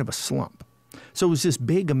in kind of a slump. So it was this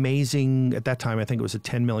big, amazing, at that time, I think it was a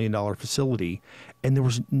 $10 million facility, and there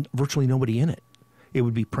was virtually nobody in it. It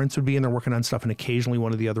would be Prince would be in there working on stuff, and occasionally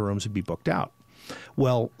one of the other rooms would be booked out.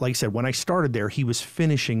 Well, like I said, when I started there, he was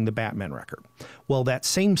finishing the Batman record. Well, that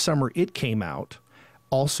same summer it came out,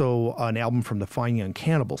 also an album from the Fine Young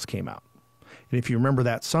Cannibals came out. And if you remember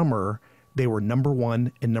that summer, they were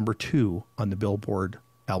 #1 and #2 on the Billboard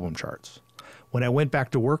album charts. When I went back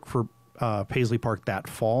to work for Paisley Park that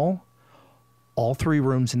fall, all 3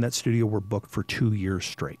 rooms in that studio were booked for 2 years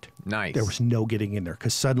straight. Nice. There was no getting in there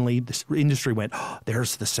because suddenly this industry went, oh,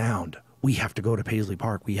 there's the sound. We have to go to Paisley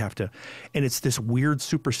Park. We have to. And it's this weird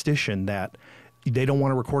superstition that they don't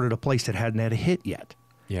want to record at a place that hadn't had a hit yet.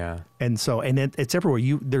 Yeah. And so, it's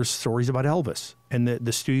everywhere. There's stories about Elvis and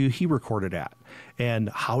the studio he recorded at. And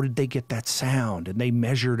how did they get that sound? And they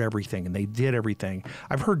measured everything and they did everything.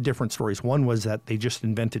 I've heard different stories. One was that they just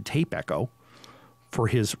invented tape echo for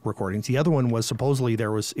his recordings. The other one was supposedly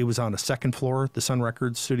it was on a second floor. The Sun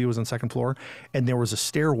Records studio was on the second floor. And there was a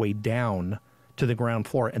stairway down to the ground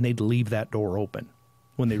floor, and they'd leave that door open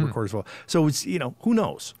when they record as well. So it's, who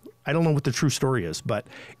knows? I don't know what the true story is, but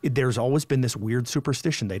there's always been this weird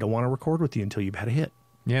superstition. They don't want to record with you until you've had a hit.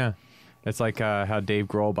 Yeah. It's like how Dave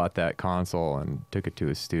Grohl bought that console and took it to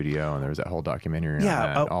his studio, and there was that whole documentary on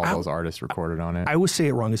that. All those artists recorded on it. I always say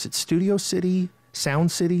it wrong. Is it Studio City?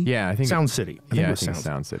 Sound City? Yeah, I think Sound City. I think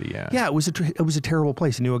Sound City. Yeah. Yeah, it was a terrible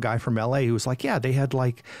place. I knew a guy from L.A. who was like, yeah, they had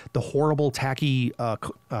like the horrible tacky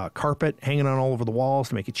carpet hanging on all over the walls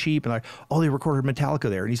to make it cheap, and like, oh, they recorded Metallica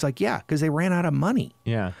there, and he's like, yeah, because they ran out of money.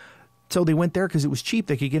 Yeah. So they went there because it was cheap.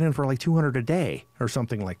 They could get in for like $200 a day or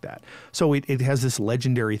something like that. So it has this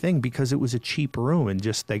legendary thing because it was a cheap room, and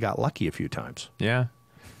just they got lucky a few times. Yeah.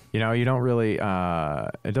 You don't really,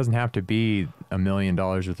 it doesn't have to be $1 million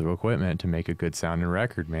worth of equipment to make a good sounding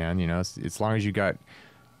record, man. As long as you got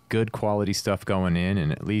good quality stuff going in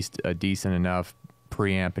and at least a decent enough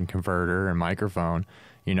preamp and converter and microphone,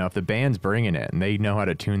 if the band's bringing it and they know how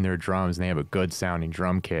to tune their drums and they have a good sounding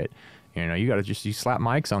drum kit, you got to you slap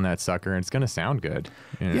mics on that sucker and it's going to sound good.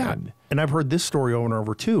 Yeah. And I've heard this story over and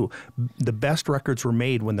over too. The best records were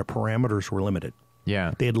made when the parameters were limited.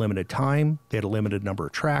 Yeah. They had limited time. They had a limited number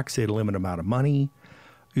of tracks. They had a limited amount of money.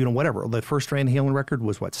 Whatever. The first Van Halen record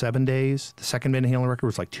was, 7 days? The second Van Halen record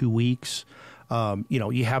was like 2 weeks.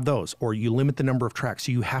 You have those. Or you limit the number of tracks.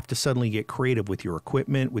 So you have to suddenly get creative with your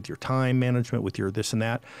equipment, with your time management, with your this and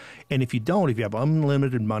that. And if you have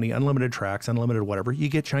unlimited money, unlimited tracks, unlimited whatever, you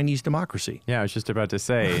get Chinese democracy. Yeah, I was just about to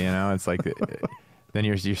say, it's like... Then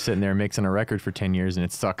you're sitting there mixing a record for 10 years and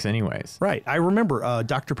it sucks anyways. Right. I remember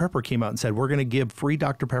Dr. Pepper came out and said, we're going to give free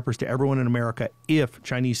Dr. Peppers to everyone in America if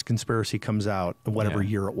Chinese Conspiracy comes out, whatever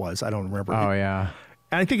year it was. I don't remember. Oh, yeah.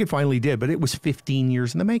 And I think it finally did, but it was 15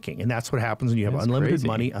 years in the making. And that's what happens when you have unlimited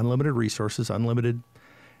money, unlimited resources,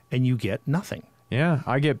 and you get nothing. Yeah,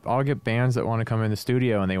 I'll get bands that want to come in the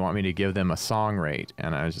studio and they want me to give them a song rate,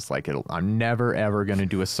 and I was just like, I'm never ever going to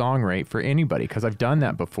do a song rate for anybody because I've done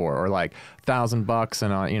that before, or like $1,000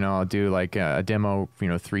 and I'll do like a demo,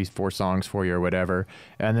 3-4 songs for you or whatever,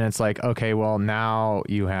 and then it's like, okay, well now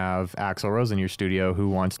you have Axl Rose in your studio who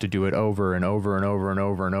wants to do it over and over and over and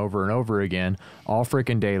over and over and over again all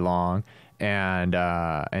freaking day long. And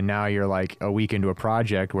now you're like a week into a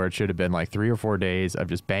project where it should have been like 3 or 4 days of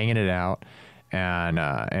just banging it out.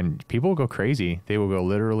 And people will go crazy. They will go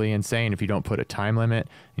literally insane if you don't put a time limit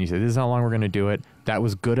and you say, this is how long we're going to do it. That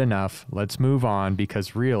was good enough. Let's move on,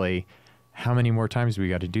 because really, how many more times do we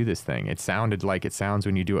got to do this thing? It sounded like it sounds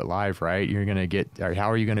when you do it live, right? How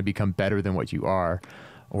are you going to become better than what you are?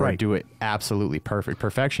 or Right. do it absolutely perfect.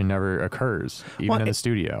 Perfection never occurs, even in the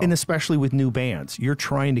studio. And especially with new bands, you're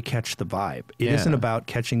trying to catch the vibe. It Yeah. isn't about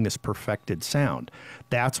catching this perfected sound.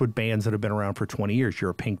 That's what bands that have been around for 20 years,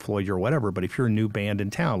 you're a Pink Floyd, you're whatever, but if you're a new band in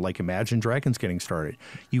town, like Imagine Dragons getting started,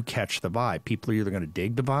 you catch the vibe. People are either going to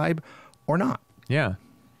dig the vibe or not. Yeah,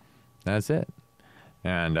 that's it.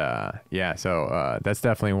 And so that's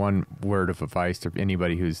definitely one word of advice to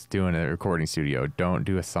anybody who's doing a recording studio. Don't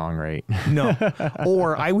do a song rate. No.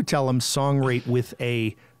 Or I would tell them song rate with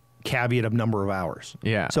a caveat of number of hours.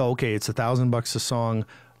 Yeah. So, okay, it's $1,000 a song,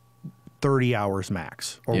 30 hours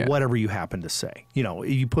max, or Yeah. whatever you happen to say. You know,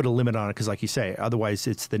 you put a limit on it because, like you say, otherwise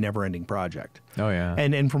it's the never-ending project. Oh, yeah.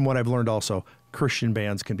 And from what I've learned also, Christian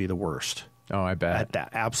bands can be the worst Oh, I bet. at that.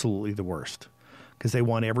 Absolutely the worst. Because they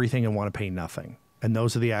want everything and want to pay nothing. And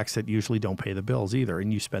those are the acts that usually don't pay the bills either,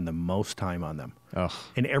 and you spend the most time on them. Ugh.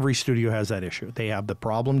 And every studio has that issue. They have the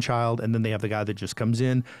problem child, and then they have the guy that just comes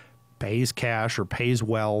in, pays cash or pays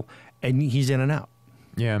well, and he's in and out.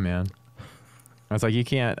 Yeah, man. It's like you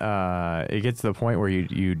can't. It gets to the point where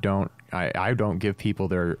you don't. I don't give people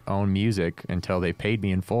their own music until they paid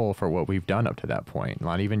me in full for what we've done up to that point.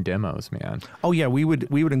 Not even demos, man. Oh yeah, we would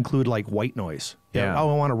include like white noise. Yeah.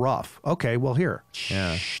 Oh, I want a rough. Okay, well here.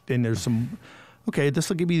 Yeah. And there's some. Okay, this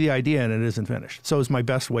will give you the idea, and it isn't finished. So it's my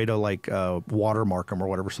best way to like watermark them or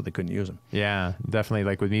whatever, so they couldn't use them. Yeah, definitely.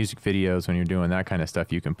 Like with music videos, when you're doing that kind of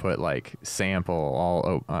stuff, you can put like sample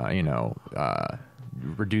all,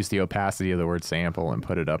 reduce the opacity of the word sample and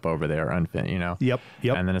put it up over there, Yep.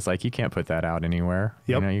 And then it's like, you can't put that out anywhere.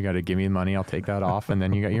 Yep. You got to give me the money, I'll take that off, and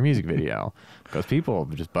then you got your music video. Because people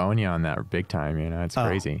just bone you on that big time, it's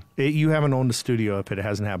crazy. You haven't owned a studio if it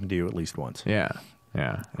hasn't happened to you at least once. Yeah,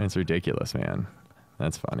 and it's ridiculous, man.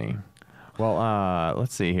 That's funny. Well,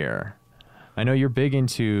 let's see here. I know you're big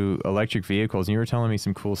into electric vehicles, and you were telling me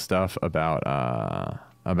some cool stuff about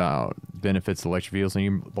benefits of electric vehicles, and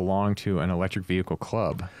you belong to an electric vehicle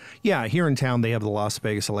club. Yeah, here in town they have the Las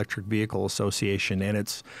Vegas Electric Vehicle Association, and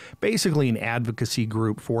it's basically an advocacy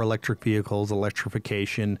group for electric vehicles,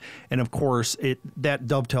 electrification, and of course that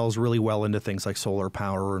dovetails really well into things like solar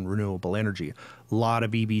power and renewable energy. A lot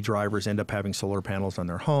of EV drivers end up having solar panels on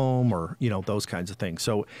their home, or those kinds of things.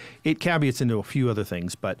 So it caveats into a few other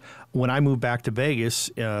things. But when I moved back to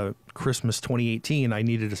Vegas, Christmas 2018, I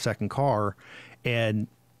needed a second car, and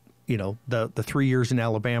the 3 years in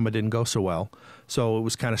Alabama didn't go so well. So it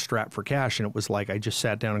was kind of strapped for cash. And it was like I just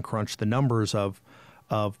sat down and crunched the numbers of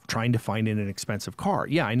trying to find an expensive car.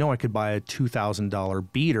 Yeah, I know I could buy a $2,000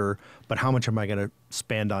 beater, but how much am I going to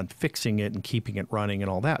spend on fixing it and keeping it running and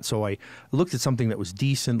all that? So I looked at something that was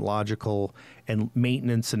decent, logical, and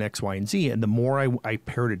maintenance and X, Y, and Z. And the more I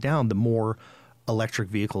pared it down, the more electric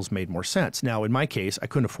vehicles made more sense. Now, in my case, I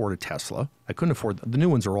couldn't afford a Tesla. I couldn't afford the new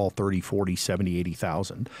ones are all 30, 40, 70,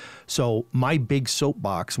 80,000. So my big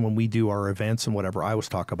soapbox when we do our events and whatever, I always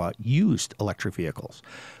talk about used electric vehicles,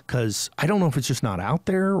 because I don't know if it's just not out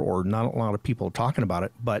there or not a lot of people talking about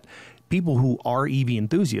it, but people who are EV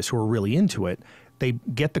enthusiasts who are really into it, they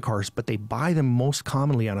get the cars, but they buy them most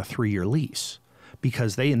commonly on a 3-year lease.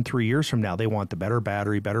 Because in 3 years from now, they want the better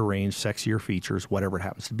battery, better range, sexier features, whatever it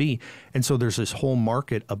happens to be. And so there's this whole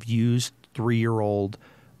market of used 3-year-old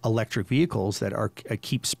electric vehicles that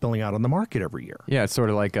keep spilling out on the market every year. Yeah, it's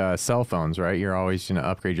sort of like cell phones, right? You're always going to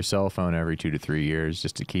upgrade your cell phone every 2 to 3 years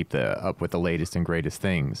just to keep up with the latest and greatest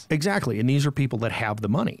things. Exactly. And these are people that have the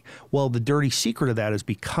money. Well, the dirty secret of that is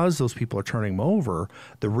because those people are turning them over,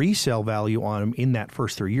 the resale value on them in that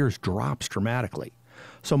first 3 years drops dramatically.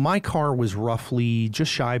 So my car was roughly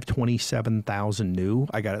just shy of 27,000 new.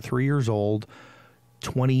 I got it 3 years old,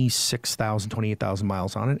 26,000, 28,000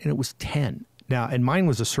 miles on it, and it was 10. Now, and mine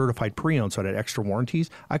was a certified pre-owned, so it had extra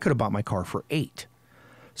warranties. I could have bought my car for 8.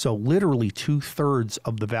 So literally 2/3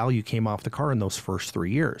 of the value came off the car in those first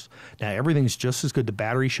 3 years. Now, everything's just as good. The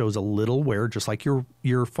battery shows a little wear, just like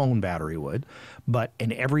your phone battery would. But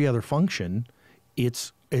in every other function,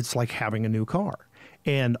 it's like having a new car.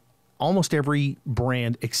 And almost every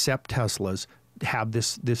brand except Tesla's have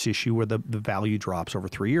this issue where the value drops over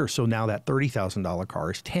 3 years. So now that $30,000 car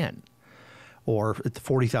is 10, or the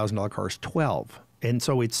 $40,000 car is 12. And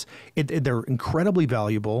so they're incredibly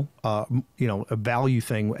valuable, a value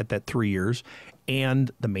thing at that 3 years. And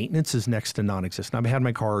the maintenance is next to non-existent. I've had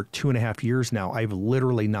my car 2.5 years now. I've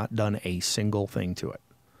literally not done a single thing to it,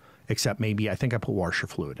 except maybe I think I put washer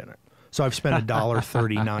fluid in it. So I've spent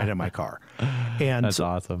 $1.39 on my car, and That's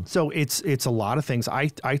awesome. So it's a lot of things. I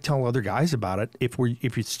tell other guys about it.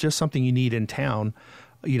 If it's just something you need in town,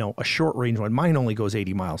 a short range one. Mine only goes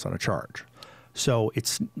 80 miles on a charge, so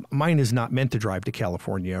mine is not meant to drive to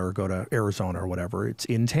California or go to Arizona or whatever. It's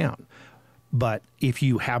in town. But if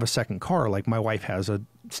you have a second car, like my wife has a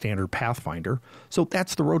standard Pathfinder, so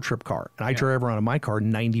that's the road trip car. And I drive around in my car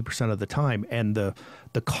 90% of the time, and the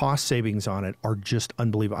cost savings on it are just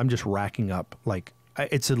unbelievable. I'm just racking up, like,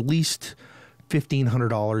 it's at least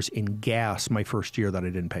 $1,500 in gas my first year that I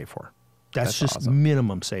didn't pay for. That's just awesome.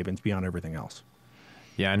 Minimum savings beyond everything else.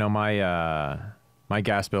 Yeah, I know my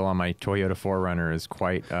gas bill on my Toyota 4Runner is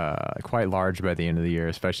quite large by the end of the year,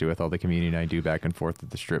 especially with all the commuting I do back and forth to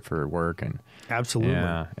the Strip for work. And absolutely,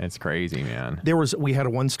 yeah, it's crazy, man. We had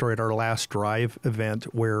one story at our last drive event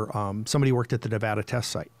where somebody worked at the Nevada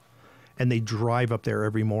test site, and they drive up there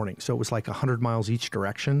every morning. So it was like 100 miles each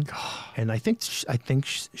direction. And I think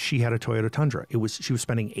she had a Toyota Tundra. She was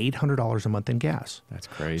spending $800 a month in gas. That's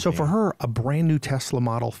crazy. So for her, a brand new Tesla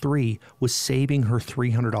Model 3 was saving her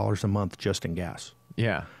 $300 a month just in gas.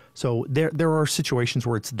 Yeah. So there are situations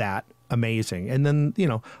where it's that amazing. And then,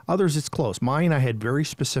 others it's close. Mine, I had very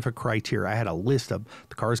specific criteria. I had a list of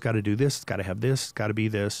the car's got to do this, it's got to have this, it's got to be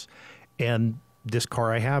this. And this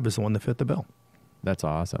car I have is the one that fit the bill. That's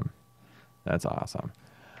awesome. That's awesome.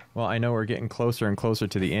 Well, I know we're getting closer and closer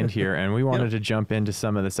to the end here, and we wanted to jump into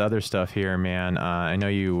some of this other stuff here, man. I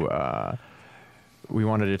know we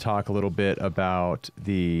wanted to talk a little bit about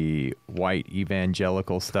the white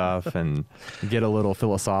evangelical stuff and get a little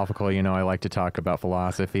philosophical. I like to talk about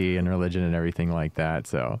philosophy and religion and everything like that.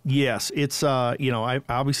 So yes, it's I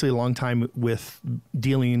obviously a long time with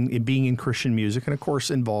being in Christian music, and of course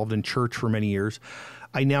involved in church for many years.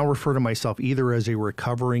 I now refer to myself either as a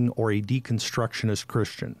recovering or a deconstructionist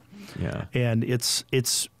Christian. Yeah, and it's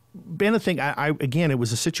been a thing. Again, it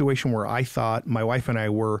was a situation where I thought my wife and I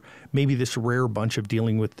were maybe this rare bunch of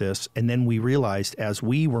dealing with this, and then we realized as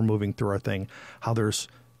we were moving through our thing how there's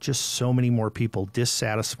just so many more people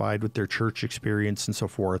dissatisfied with their church experience and so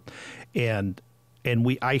forth, and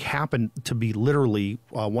I happened to be literally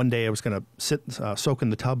one day I was going to soak in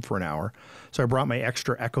the tub for an hour, so I brought my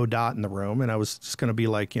extra Echo Dot in the room, and I was just going to be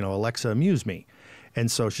like, Alexa, amuse me.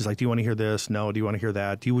 And so she's like, do you want to hear this? No. Do you want to hear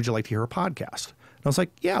that? Would you like to hear a podcast? And I was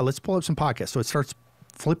like, yeah, let's pull up some podcasts. So it starts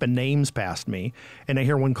flipping names past me, and I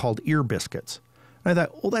hear one called Ear Biscuits. And I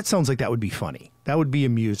thought, well, that sounds like that would be funny. That would be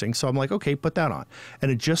amusing. So I'm like, okay, put that on.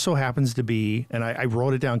 And it just so happens to be, and I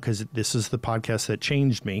wrote it down because this is the podcast that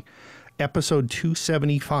changed me, episode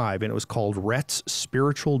 275, and it was called Rhett's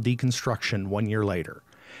Spiritual Deconstruction 1 year later.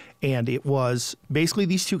 And it was basically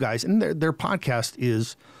these two guys, and their podcast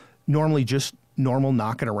is normally just normal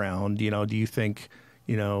knocking around. Do you think,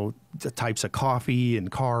 the types of coffee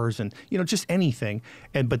and cars and, just anything.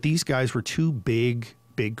 But these guys were two big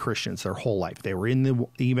Christians their whole life. They were in the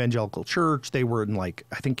evangelical church. They were in I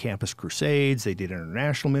think Campus Crusades. They did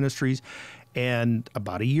international ministries. And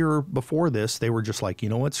about a year before this, they were just like, you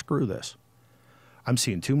know what, screw this. I'm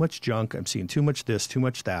seeing too much junk. I'm seeing too much this, too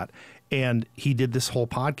much that. And he did this whole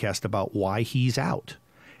podcast about why he's out.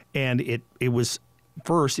 And it was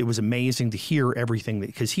amazing to hear everything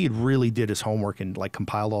because he had really did his homework and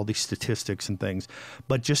compiled all these statistics and things.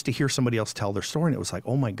 But just to hear somebody else tell their story, and it was like,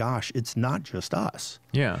 oh my gosh, it's not just us.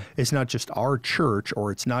 Yeah. It's not just our church,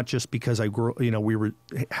 or it's not just because I grew, we were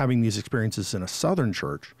having these experiences in a Southern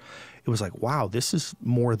church. It was like, wow, this is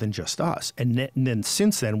more than just us. And then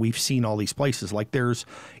since then, we've seen all these places. Like there's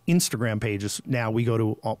Instagram pages now we go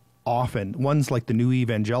to often. One's like the New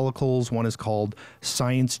Evangelicals. One is called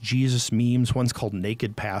Science Jesus Memes. One's called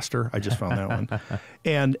Naked Pastor. I just found that one.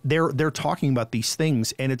 And they're talking about these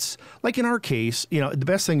things. And it's like in our case, the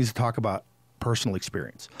best thing is to talk about personal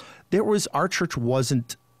experience. Our church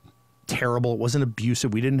wasn't terrible. It wasn't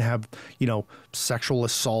abusive. We didn't have, sexual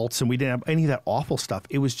assaults, and we didn't have any of that awful stuff.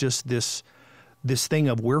 It was just this thing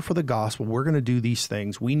of we're for the gospel. We're going to do these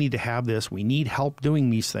things. We need to have this. We need help doing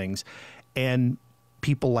these things. And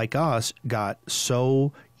people like us got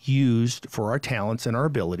so used for our talents and our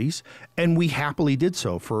abilities, and we happily did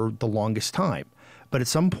so for the longest time. But at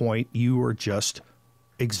some point, you are just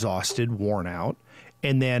exhausted, worn out,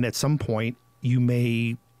 and then at some point,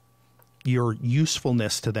 your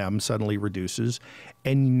usefulness to them suddenly reduces,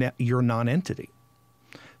 and you're a non-entity.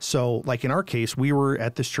 So, like in our case, we were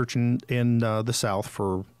at this church in the South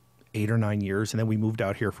for 8 or 9 years, and then we moved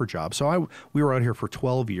out here for jobs. So we were out here for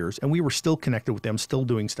 12 years, and we were still connected with them, still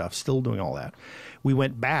doing stuff, still doing all that. We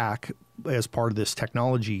went back as part of this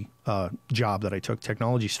technology job that I took,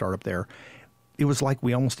 technology startup there. It was like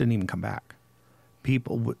we almost didn't even come back.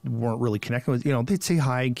 People weren't really connecting with, they'd say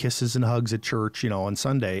hi and kisses and hugs at church, on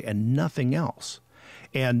Sunday, and nothing else.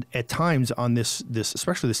 And at times on this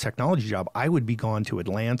especially this technology job, I would be gone to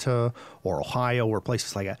Atlanta or Ohio or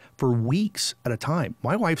places like that for weeks at a time.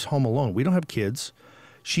 My wife's home alone. We don't have kids.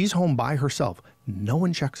 She's home by herself. No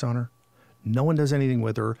one checks on her. No one does anything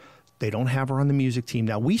with her. They don't have her on the music team.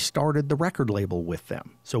 Now, we started the record label with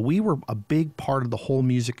them. So we were a big part of the whole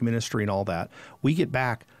music ministry and all that. We get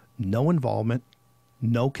back, no involvement,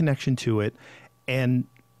 no connection to it. And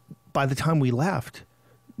by the time we left,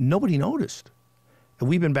 nobody noticed. And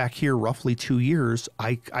we've been back here roughly 2 years.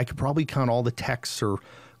 I could probably count all the texts or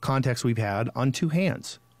contacts we've had on 2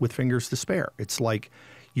 hands with fingers to spare. It's like,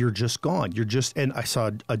 you're just gone. And I saw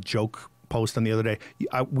a joke post on the other day.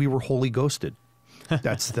 We were wholly ghosted.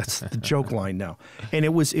 That's the joke line now. And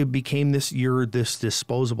it became this, you're this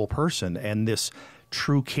disposable person, and this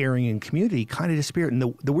true caring and community kind of disappeared. And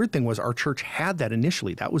the weird thing was, our church had that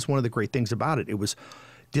initially. That was one of the great things about it. It was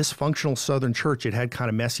dysfunctional Southern church. It had kind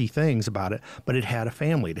of messy things about it, but it had a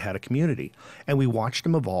family, it had a community, and we watched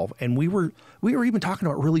them evolve. And we were even talking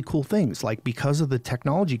about really cool things, like because of the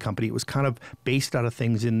technology company, it was kind of based out of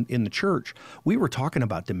things in the church. We were talking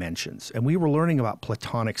about dimensions, and we were learning about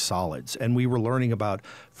platonic solids, and we were learning about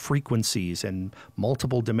frequencies and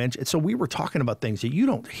multiple dimensions. So we were talking about things that you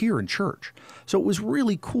don't hear in church. So it was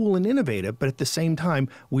really cool and innovative, but at the same time,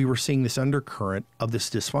 we were seeing this undercurrent of this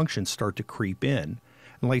dysfunction start to creep in.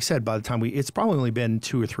 And like I said, by the time it's probably only been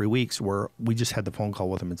 2 or 3 weeks where we just had the phone call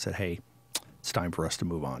with them and said, "Hey, it's time for us to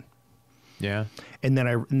move on." Yeah. And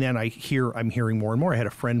then I'm hearing more and more. I had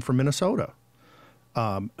a friend from Minnesota,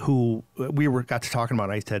 who got to talking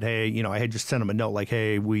about it. I said, "Hey, I had just sent him a note like,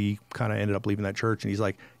 hey, we kind of ended up leaving that church." And he's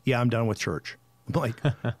like, "Yeah, I'm done with church." I'm like,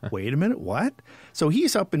 "Wait a minute, what?" So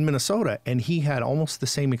he's up in Minnesota, and he had almost the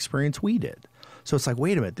same experience we did. So it's like,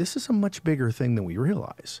 wait a minute, this is a much bigger thing than we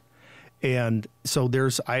realize. And so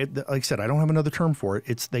like I said, I don't have another term for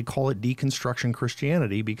it. They call it deconstruction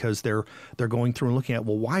Christianity, because they're going through and looking at,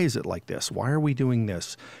 well, why is it like this? Why are we doing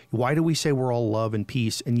this? Why do we say we're all love and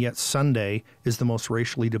peace, and yet Sunday is the most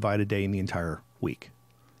racially divided day in the entire week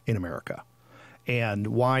in America? And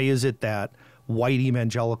why is it that white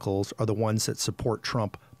evangelicals are the ones that support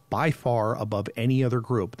Trump by far above any other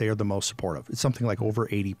group? They are the most supportive. It's something like over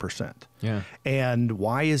 80%. Yeah. And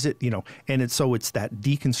why is it, and it's that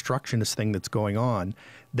deconstructionist thing that's going on,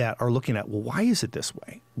 that are looking at, well, why is it this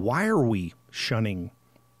way? Why are we shunning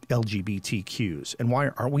LGBTQs? And why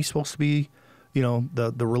aren't we supposed to be,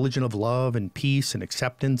 the religion of love and peace and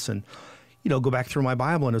acceptance? And, go back through my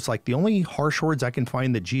Bible, and it's like the only harsh words I can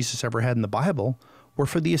find that Jesus ever had in the Bible were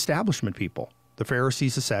for the establishment people. The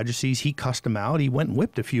Pharisees, the Sadducees, he cussed them out. He went and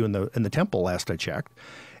whipped a few in the temple, last I checked.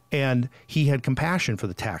 And he had compassion for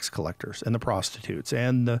the tax collectors and the prostitutes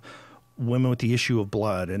and the women with the issue of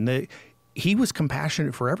blood. And he was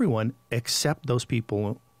compassionate for everyone except those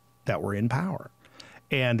people that were in power.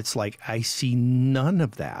 And it's like, I see none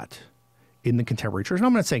of that in the contemporary church. And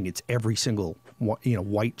I'm not saying it's every single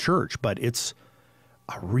white church, but it's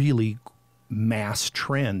a really mass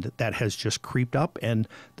trend that has just creeped up, and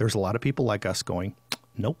there's a lot of people like us going,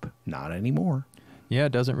 nope, not anymore. Yeah,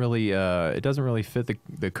 it doesn't really fit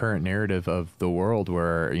the current narrative of the world,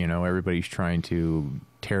 where everybody's trying to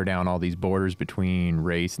tear down all these borders between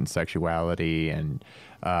race and sexuality and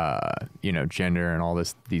gender and all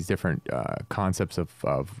these different concepts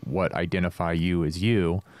of what identify you as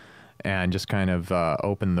you, and just kind of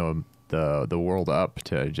open the world up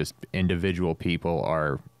to just individual people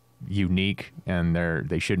are unique, and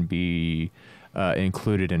they shouldn't be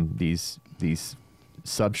included in these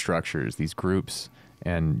substructures, these groups,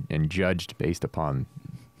 and judged based upon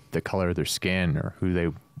the color of their skin or who they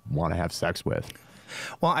want to have sex with.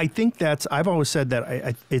 Well, I think I've always said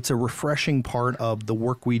that it's a refreshing part of the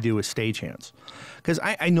work we do as stagehands, because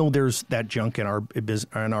I know there's that junk in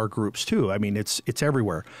our groups too. I mean, it's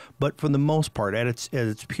everywhere. But for the most part, at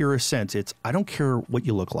its purest sense, I don't care what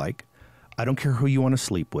you look like. I don't care who you want to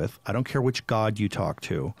sleep with. I don't care which God you talk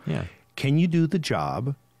to. Yeah. Can you do the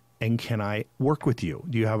job, and can I work with you?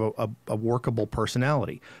 Do you have a workable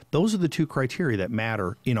personality? Those are the 2 criteria that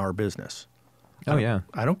matter in our business. Oh, yeah.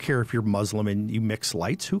 I don't care if you're Muslim and you mix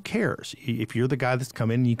lights. Who cares? If you're the guy that's come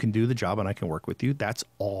in and you can do the job and I can work with you, that's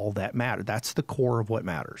all that matters. That's the core of what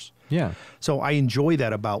matters. Yeah. So I enjoy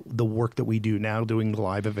that about the work that we do now, doing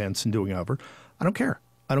live events and doing other. I don't care.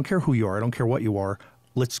 I don't care who you are. I don't care what you are.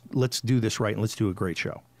 Let's do this right, and let's do a great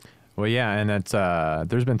show. Well, yeah, and that's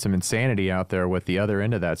there's been some insanity out there with the other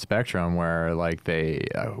end of that spectrum, where like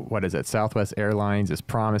Southwest Airlines is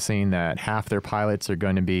promising that half their pilots are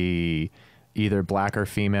going to be either black or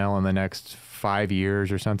female in the next 5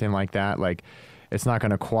 years or something like that. Like, it's not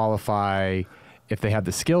going to qualify if they have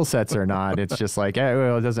the skill sets or not. It's just like,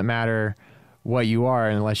 well, it doesn't matter what you are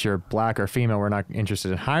unless you're black or female. We're not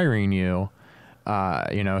interested in hiring you.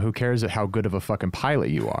 Who cares how good of a fucking pilot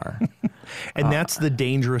you are? And that's the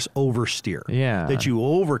dangerous oversteer. Yeah. That you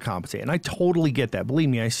overcompensate. And I totally get that. Believe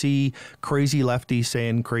me, I see crazy lefties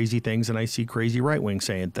saying crazy things, and I see crazy right wing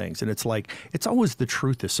saying things. And it's like, it's always the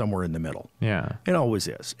truth is somewhere in the middle. Yeah. It always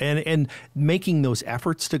is. And making those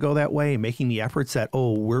efforts to go that way, making the efforts that,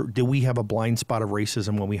 do we have a blind spot of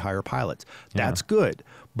racism when we hire pilots? That's good.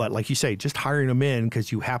 But like you say, just hiring them in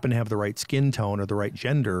because you happen to have the right skin tone or the right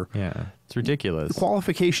gender. Yeah. It's ridiculous. The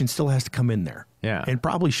qualification still has to come in there. Yeah. And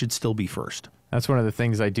probably should still be first. That's one of the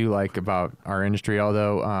things I do like about our industry,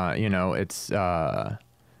 although, it's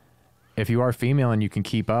if you are female and you can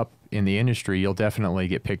keep up in the industry, you'll definitely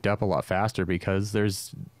get picked up a lot faster because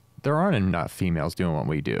there aren't enough females doing what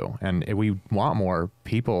we do. And we want more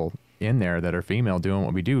people in there that are female doing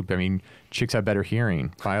what we do. I mean, chicks have better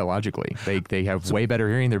hearing biologically. They have way better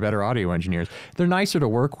hearing. They're better audio engineers. They're nicer to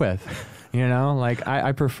work with. Like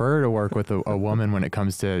I prefer to work with a woman when it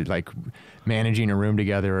comes to like managing a room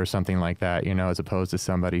together or something like that, as opposed to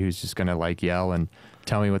somebody who's just going to like yell and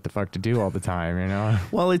tell me what the fuck to do all the time,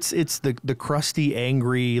 Well, it's the crusty,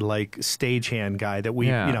 angry, like stagehand guy that we,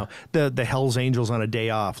 the Hell's Angels on a day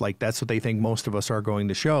off. Like that's what they think most of us are going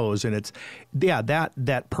to shows. And it's,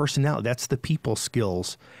 that personality, that's the people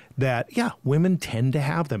skills that, women tend to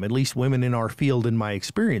have them. At least women in our field, in my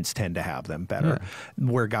experience, tend to have them better. Yeah.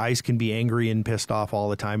 Where guys can be angry and pissed off all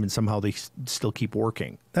the time and somehow they still keep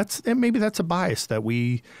working. Maybe that's a bias that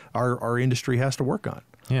our industry has to work on.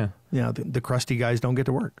 Yeah. The crusty guys don't get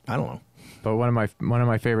to work. I don't know. But one of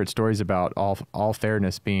my favorite stories about all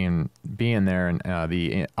fairness being there in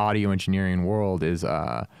the audio engineering world is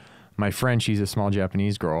my friend. She's a small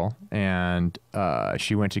Japanese girl, and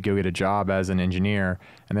she went to go get a job as an engineer.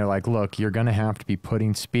 And they're like, "Look, you're going to have to be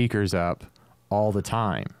putting speakers up all the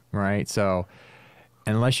time, right? So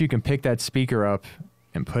unless you can pick that speaker up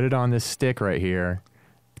and put it on this stick right here,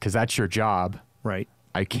 because that's your job, right?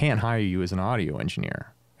 I can't hire you as an audio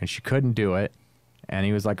engineer." And she couldn't do it. And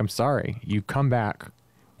he was like, "I'm sorry. You come back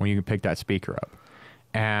when you can pick that speaker up."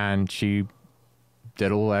 And she did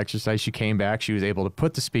a little exercise. She came back. She was able to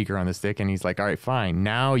put the speaker on the stick. And he's like, "All right, fine.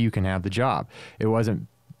 Now you can have the job."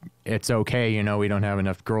 It's okay. We don't have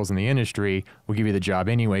enough girls in the industry. We'll give you the job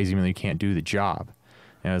anyways, even though you can't do the job.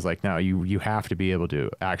 And I was like, no, you have to be able to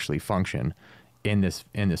actually function in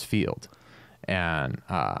this field. And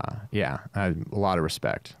I had a lot of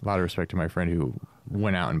respect to my friend who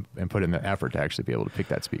went out and put in the effort to actually be able to pick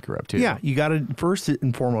that speaker up too. Yeah, you got to, first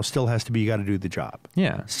and foremost, still has to be, you got to do the job.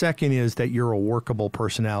 Yeah. Second is that you're a workable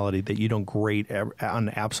personality, that you don't grate on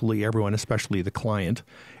absolutely everyone, especially the client.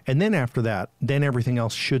 And then after that, then everything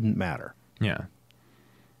else shouldn't matter. Yeah.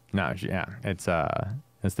 No, it's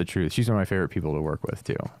the truth. She's one of my favorite people to work with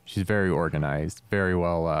too. She's very organized, very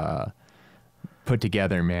well put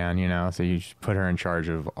together, man, so you just put her in charge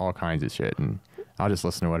of all kinds of shit, and I'll just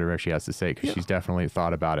listen to whatever she has to say, because she's definitely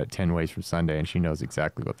thought about it 10 ways from Sunday, and she knows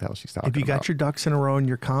exactly what the hell she's talking about. If you got your ducks in a row and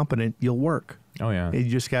you're competent, you'll work. Oh yeah. You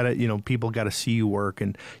just got to, people got to see you work.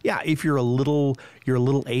 And if you're a little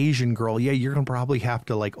Asian girl, you're going to probably have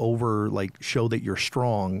to show that you're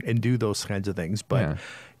strong and do those kinds of things. But,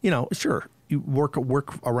 sure, you work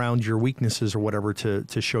around your weaknesses or whatever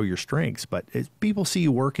to show your strengths. But people see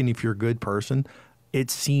you working. If you're a good person,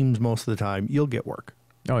 it seems most of the time you'll get work.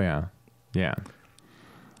 Oh yeah. Yeah.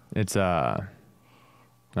 It's, I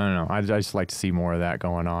don't know. I just like to see more of that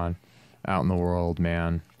going on out in the world,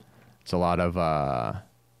 man. It's a lot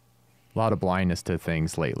of blindness to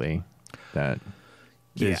things lately that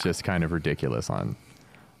is just kind of ridiculous I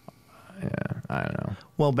don't know.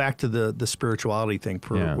 Well, back to the spirituality thing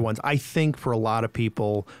for once. I think for a lot of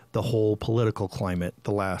people, the whole political climate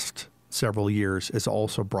the last several years has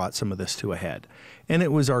also brought some of this to a head. And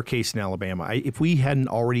it was our case in Alabama. If we hadn't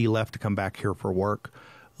already left to come back here for work,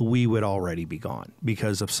 we would already be gone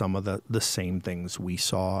because of some of the same things we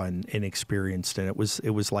saw and experienced. And it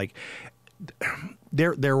was like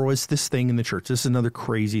there was this thing in the church. This is another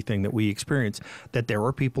crazy thing that we experienced, that there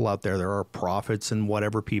are people out there are prophets and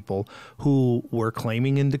whatever people who were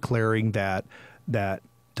claiming and declaring that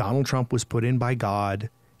Donald Trump was put in by God.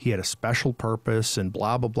 He had a special purpose and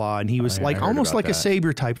blah, blah, blah. And he was almost like a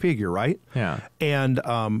savior type figure, right? Yeah. And,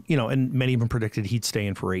 and many of them predicted he'd stay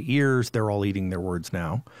in for 8 years. They're all eating their words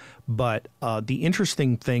now. But the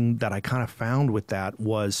interesting thing that I kind of found with that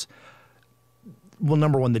was, well,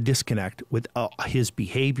 number one, the disconnect with his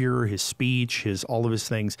behavior, his speech, all of his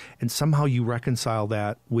things. And somehow you reconcile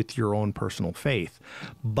that with your own personal faith.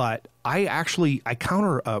 But I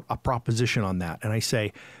counter a proposition on that. And I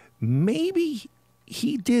say, maybe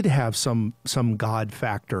he did have some God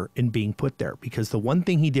factor in being put there, because the one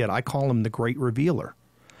thing he did, I call him the great revealer.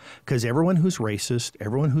 because everyone who's racist,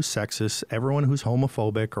 everyone who's sexist, everyone who's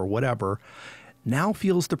homophobic or whatever now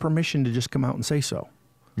feels the permission to just come out and say so.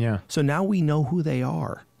 Yeah. So now we know who they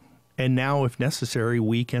are. And now, if necessary,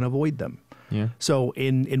 we can avoid them. Yeah. So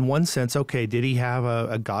in one sense, okay, did he have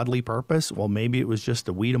a godly purpose? Well, maybe it was just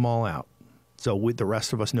to weed them all out. So the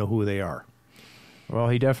rest of us know who they are. Well,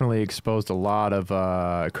 he definitely exposed a lot of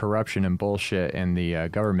corruption and bullshit in the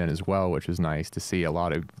government as well, which was nice to see. A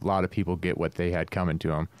lot of people get what they had coming to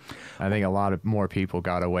them. I think a lot of more people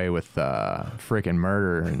got away with freaking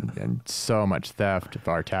murder and so much theft of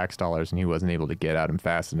our tax dollars, and he wasn't able to get at them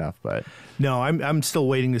fast enough. But no, I'm still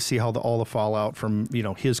waiting to see how all the fallout from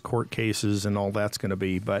his court cases and all that's going to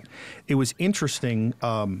be. But it was interesting.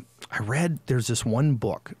 I read, there's this one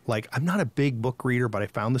book, like I'm not a big book reader, but I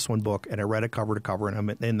found this one book and I read it cover to cover, and I'm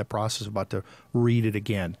in the process of about to read it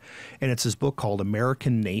again. And it's this book called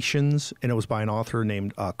American Nations, and it was by an author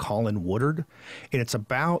named Colin Woodard. And it's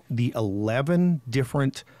about the 11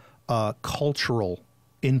 different cultural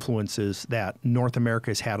influences that North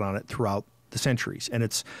America has had on it throughout the centuries. And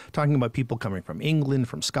it's talking about people coming from England,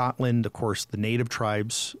 from Scotland, of course, the native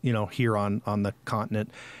tribes, here on the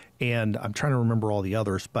continent. And I'm trying to remember all the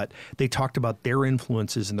others, but they talked about their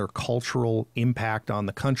influences and their cultural impact on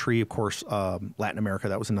the country. Of course, Latin America,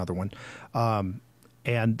 that was another one.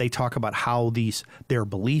 And they talk about how their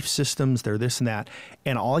belief systems, their this and that.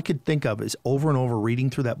 And all I could think of is over and over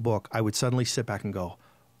reading through that book, I would suddenly sit back and go,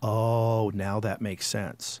 oh, now that makes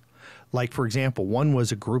sense. Like, for example, one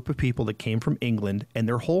was a group of people that came from England, and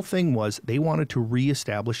their whole thing was they wanted to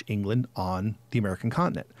reestablish England on the American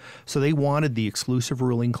continent. So they wanted the exclusive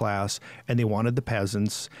ruling class, and they wanted the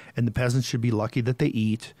peasants, and the peasants should be lucky that they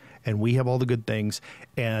eat, and we have all the good things.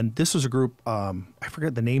 And this was a group, I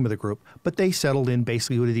forget the name of the group, but they settled in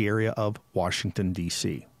basically to the area of Washington,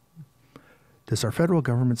 D.C. Does our federal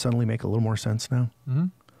government suddenly make a little more sense now? Mm-hmm.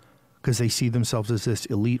 Because they see themselves as this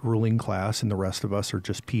elite ruling class, and the rest of us are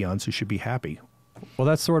just peons who should be happy. Well,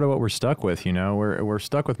 that's sort of what we're stuck with, We're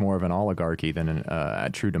stuck with more of an oligarchy than a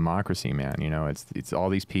true democracy, man. It's all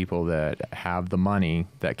these people that have the money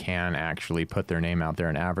that can actually put their name out there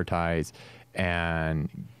and advertise and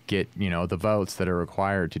get, the votes that are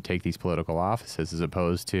required to take these political offices, as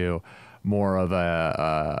opposed to more of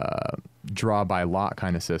a draw by lot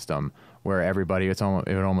kind of system, where everybody, it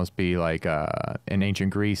would almost be like in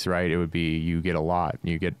ancient Greece, right? It would be you get a lot,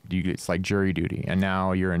 it's like jury duty, and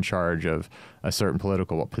now you're in charge of a certain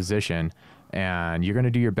political position, and you're going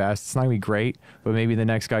to do your best. It's not going to be great, but maybe the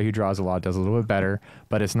next guy who draws a lot does a little bit better.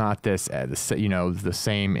 But it's not the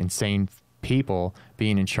same insane people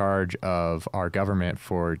being in charge of our government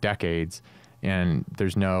for decades, and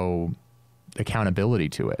there's no accountability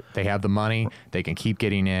to it. They have the money, they can keep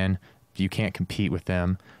getting in. You can't compete with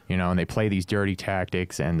them, and they play these dirty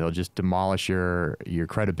tactics, and they'll just demolish your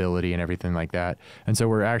credibility and everything like that. And so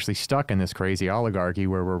we're actually stuck in this crazy oligarchy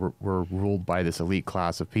where we're ruled by this elite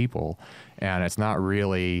class of people, and it's not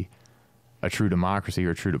really a true democracy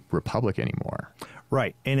or a true republic anymore.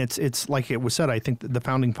 Right. And it's like it was said, I think the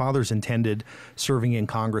founding fathers intended serving in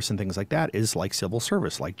Congress and things like that is like civil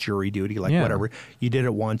service, like jury duty, like whatever. You did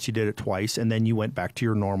it once, you did it twice, and then you went back to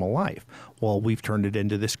your normal life. Well, we've turned it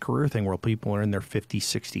into this career thing where people are in their 50,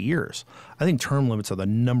 60 years. I think term limits are the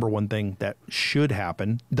number one thing that should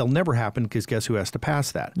happen. They'll never happen because guess who has to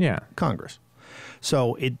pass that? Yeah. Congress.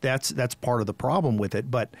 So that's part of the problem with it.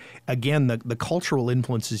 But again, the cultural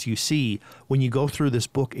influences you see when you go through this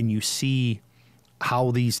book and you see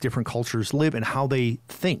how these different cultures live and how they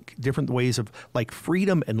think, different ways of, like,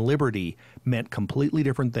 freedom and liberty meant completely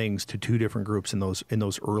different things to two different groups in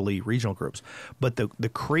those early regional groups. But the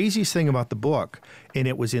craziest thing about the book, and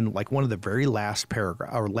it was in like one of the very last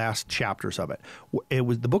paragraph or last chapters of it,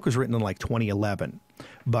 the book was written in like 2011.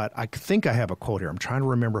 But I think I have a quote here. I'm trying to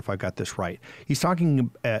remember if I got this right. He's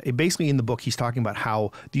talking basically in the book. He's talking about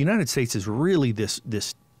how the United States is really this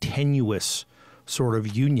tenuous sort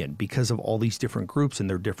of union because of all these different groups and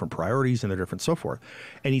their different priorities and their different so forth.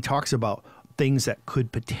 And he talks about things that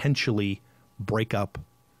could potentially break up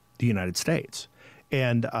the United States.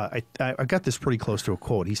 And I got this pretty close to a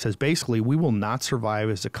quote. He says, basically, we will not survive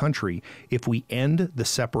as a country if we end the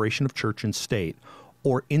separation of church and state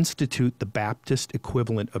or institute the Baptist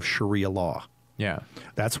equivalent of Sharia law. Yeah.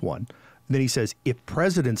 That's one. And then he says, if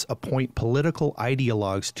presidents appoint political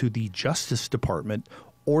ideologues to the Justice Department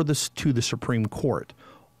or to the Supreme Court,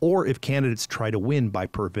 or if candidates try to win by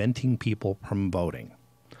preventing people from voting.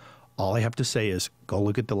 All I have to say is go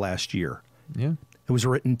look at the last year. Yeah. It was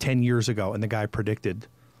written 10 years ago, and the guy predicted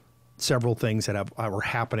several things that were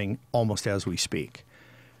happening almost as we speak.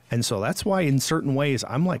 And so that's why in certain ways,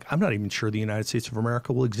 I'm not even sure the United States of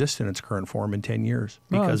America will exist in its current form in 10 years.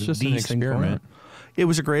 Because it's just an experiment. It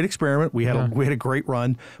was a great experiment. We had a great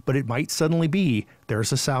run, but it might suddenly be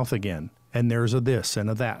there's a South again, and there's a this and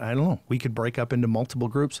a that. I don't know. We could break up into multiple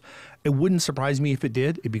groups. It wouldn't surprise me if it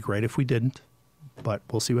did. It'd be great if we didn't, but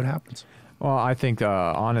we'll see what happens. Well, I think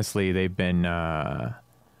honestly, they've been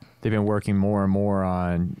working more and more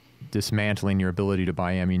on dismantling your ability to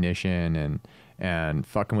buy ammunition and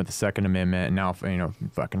fucking with the Second Amendment, and now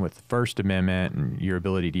fucking with the First Amendment and your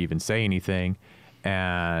ability to even say anything,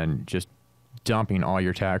 and just dumping all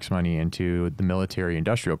your tax money into the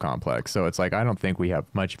military-industrial complex. So it's like, I don't think we have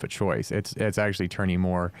much of a choice. It's actually turning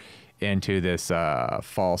more into this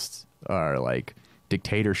false like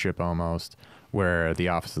dictatorship almost, where the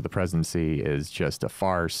office of the presidency is just a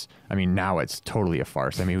farce. I mean, now it's totally a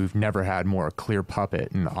farce. I mean, we've never had more clear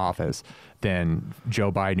puppet in the office than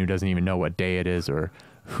Joe Biden, who doesn't even know what day it is or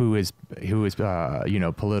who his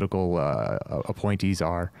political appointees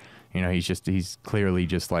are. He's clearly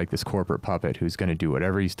just like this corporate puppet who's going to do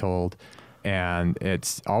whatever he's told. And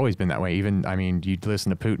it's always been that way. Even, I mean, you listen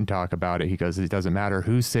to Putin talk about it. He goes, it doesn't matter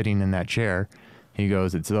who's sitting in that chair. He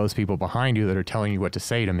goes, it's those people behind you that are telling you what to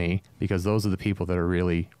say to me, because those are the people that are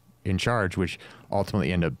really in charge, which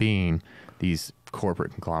ultimately end up being these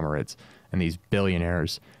corporate conglomerates and these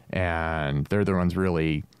billionaires. And they're the ones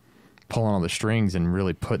really pulling all the strings and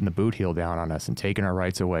really putting the boot heel down on us and taking our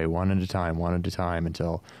rights away one at a time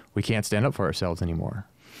until we can't stand up for ourselves anymore.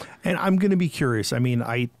 And I'm going to be curious. I mean,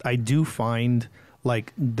 I do find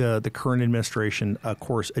like the current administration, of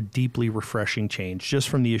course, a deeply refreshing change just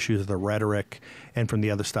from the issues of the rhetoric and from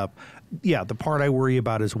the other stuff. Yeah, the part I worry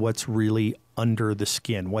about is what's really under the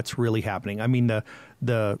skin, what's really happening. I mean,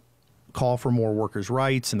 the call for more workers'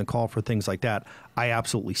 rights and the call for things like that, I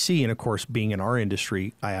absolutely see. And of course, being in our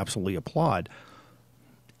industry, I absolutely applaud.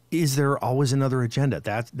 Is there always another agenda?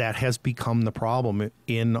 That has become the problem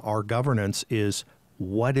in our governance, is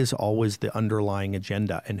what is always the underlying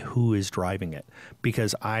agenda and who is driving it?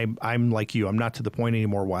 Because I'm like you, I'm not to the point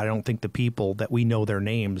anymore where I don't think the people that we know their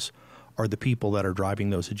names are the people that are driving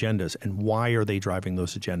those agendas. And why are they driving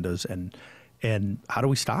those agendas? And how do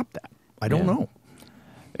we stop that? I don't know.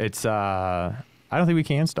 It's I don't think we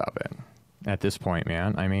can stop it at this point,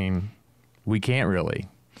 man. I mean, we can't really.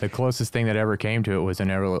 The closest thing that ever came to it was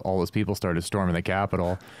whenever all those people started storming the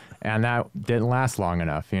Capitol, and that didn't last long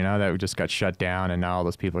enough. That just got shut down, and now all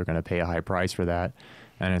those people are going to pay a high price for that.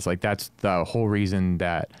 And it's like, that's the whole reason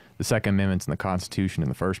that the Second Amendment's in the Constitution in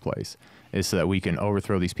the first place, is so that we can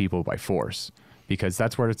overthrow these people by force, because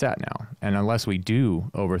that's where it's at now. And unless we do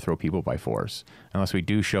overthrow people by force, unless we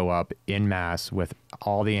do show up in mass with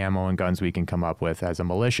all the ammo and guns we can come up with as a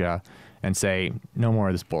militia and say, no more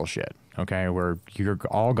of this bullshit, okay? You're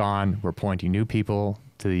all gone. We're appointing new people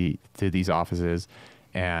to these offices,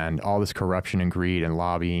 and all this corruption and greed and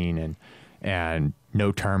lobbying and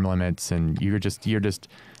no term limits, and you're just yep.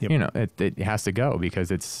 It has to go,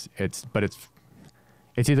 because it's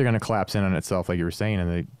either going to collapse in on itself, like you were saying,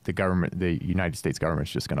 and the United States government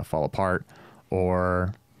is just going to fall apart,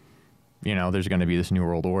 or there's going to be this new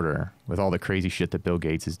world order with all the crazy shit that Bill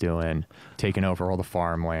Gates is doing, taking over all the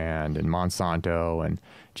farmland and Monsanto, and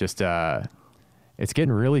just it's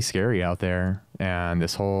getting really scary out there. And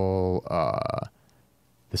this whole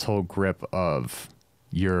grip of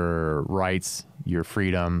your rights, your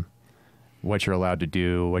freedom, what you're allowed to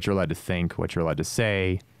do, what you're allowed to think, what you're allowed to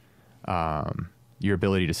say, your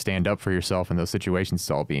ability to stand up for yourself in those situations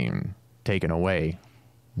is all being taken away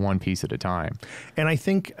one piece at a time. And I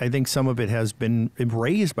think some of it has been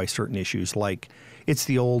raised by certain issues, like it's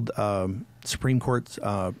the old Supreme Court's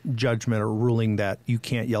judgment or ruling that you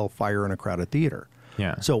can't yell fire in a crowded theater.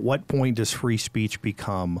 Yeah. So at what point does free speech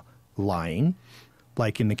become lying,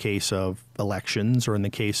 like in the case of elections or in the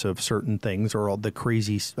case of certain things, or all the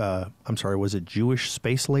crazy, was it Jewish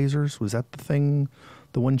space lasers? Was that the thing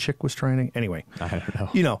the one chick was trying to, anyway, I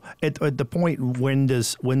don't know. At the point, when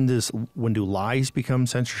do lies become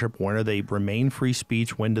censorship? When do they remain free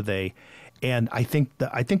speech? When do they? And I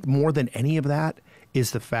think more than any of that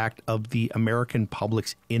is the fact of the American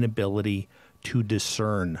public's inability to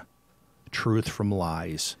discern truth from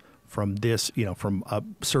lies, from this, from a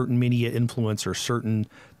certain media influence or certain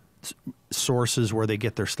sources where they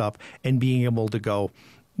get their stuff, and being able to go,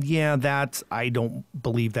 yeah, I don't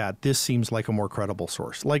believe that. This seems like a more credible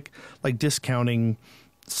source, like discounting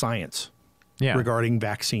science regarding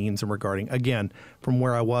vaccines and regarding, again, from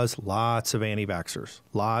where I was, lots of anti-vaxxers,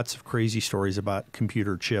 lots of crazy stories about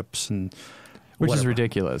computer chips and which is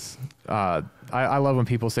ridiculous. I love when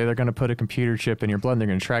people say they're going to put a computer chip in your blood and they're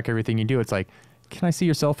going to track everything you do. It's like, can I see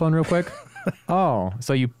your cell phone real quick? Oh,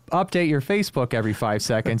 so you update your Facebook every 5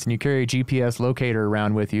 seconds and you carry a GPS locator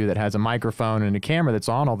around with you that has a microphone and a camera that's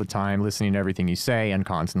on all the time, listening to everything you say and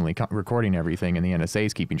constantly recording everything, and the NSA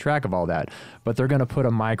is keeping track of all that. But they're going to put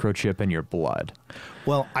a microchip in your blood.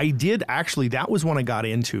 Well, I did actually, that was one I got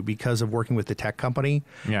into because of working with the tech company.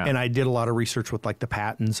 Yeah. And I did a lot of research with like the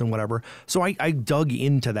patents and whatever. So I dug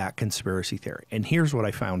into that conspiracy theory. And here's what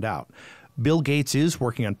I found out. Bill Gates is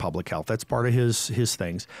working on public health. That's part of his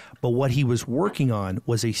things. But what he was working on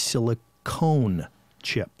was a silicone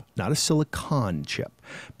chip, not a silicon chip.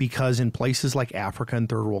 Because in places like Africa and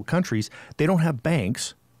third world countries, they don't have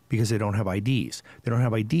banks because they don't have IDs. They don't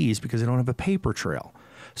have IDs because they don't have a paper trail.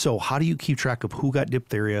 So how do you keep track of who got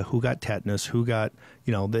diphtheria, who got tetanus, who got,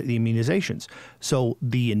 the immunizations? So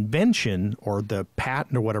the invention or the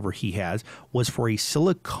patent or whatever he has was for a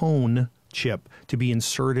silicone chip to be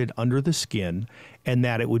inserted under the skin, and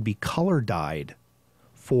that it would be color dyed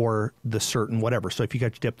for the certain whatever. So if you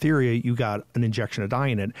got diphtheria, you got an injection of dye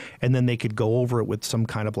in it, and then they could go over it with some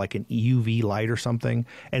kind of like an UV light or something,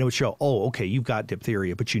 and it would show, oh, okay, you've got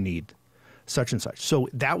diphtheria, but you need such and such. So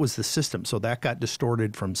that was the system. So that got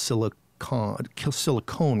distorted from silicone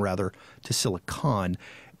rather to silicon,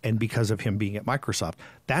 and because of him being at Microsoft,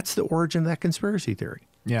 that's the origin of that conspiracy theory.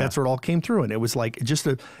 Yeah. That's where it all came through. And it was like, it's just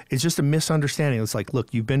a misunderstanding. It's like,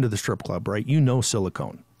 look, you've been to the strip club, right? You know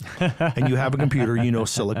silicone. And you have a computer, you know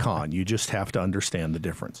silicon. You just have to understand the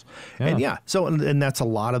difference. Yeah. And and that's a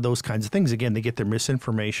lot of those kinds of things. Again, they get their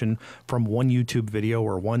misinformation from one YouTube video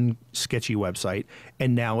or one sketchy website,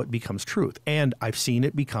 and now it becomes truth. And I've seen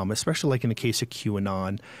it become, especially like in the case of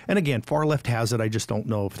QAnon. And again, far left has it. I just don't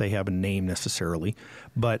know if they have a name necessarily.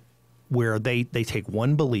 But where they take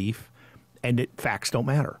one belief and facts don't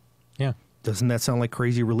matter. Yeah. Doesn't that sound like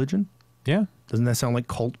crazy religion? Yeah. Doesn't that sound like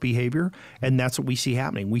cult behavior? And that's what we see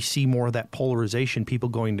happening. We see more of that polarization, people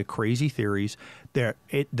going to crazy theories. They're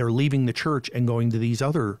leaving the church and going to these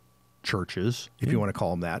other churches, if you want to call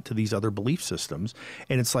them that, to these other belief systems.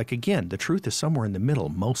 And it's like, again, the truth is somewhere in the middle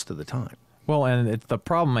most of the time. Well, and it's the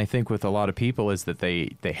problem, I think, with a lot of people is that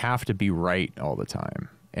they have to be right all the time.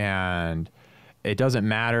 And it doesn't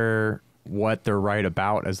matter what they're right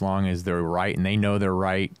about as long as they're right and they know they're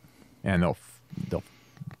right, and they'll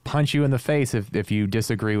punch you in the face if you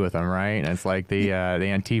disagree with them, right? And it's like the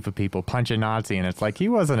Antifa people punch a Nazi, and it's like, he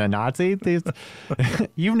wasn't a Nazi.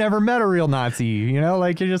 You've never met a real Nazi,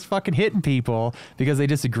 like you're just fucking hitting people because they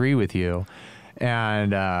disagree with you.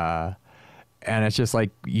 And it's just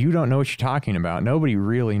like, you don't know what you're talking about. Nobody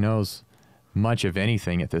really knows much of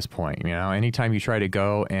anything at this point. Anytime you try to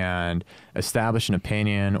go and establish an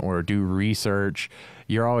opinion or do research,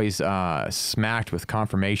 you're always smacked with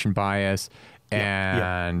confirmation bias.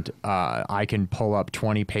 And I can pull up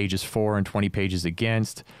 20 pages for and 20 pages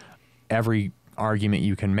against every argument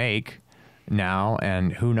you can make now,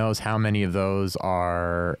 and who knows how many of those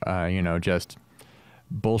are just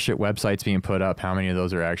bullshit websites being put up, how many of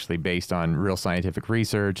those are actually based on real scientific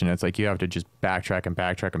research. And it's like, you have to just backtrack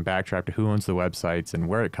to who owns the websites and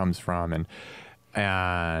where it comes from,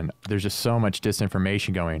 and there's just so much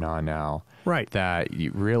disinformation going on now, right, that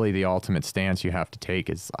really the ultimate stance you have to take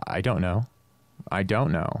is, I don't know,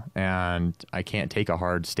 and I can't take a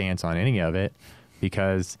hard stance on any of it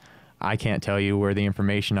because I can't tell you where the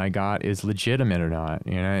information I got is legitimate or not.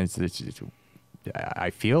 I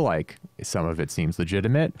feel like some of it seems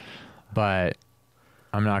legitimate, but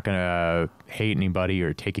I'm not going to hate anybody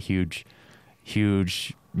or take a huge,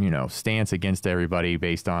 stance against everybody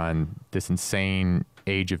based on this insane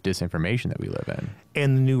age of disinformation that we live in.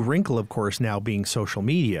 And the new wrinkle, of course, now being social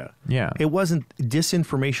media. Yeah.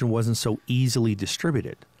 Disinformation wasn't so easily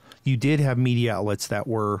distributed. You did have media outlets that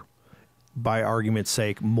were, by argument's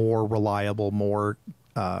sake, more reliable, more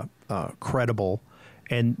credible.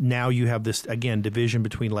 And now you have this, again, division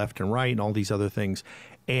between left and right and all these other things.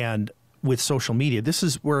 And with social media, this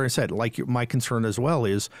is where I said, like, my concern as well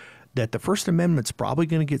is that the First Amendment's probably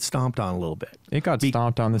going to get stomped on a little bit. It got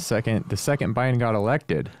stomped on the second Biden got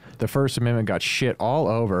elected. The First Amendment got shit all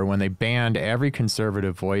over when they banned every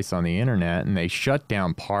conservative voice on the internet, and they shut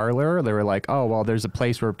down Parler. They were like, oh, well, there's a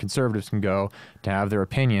place where conservatives can go to have their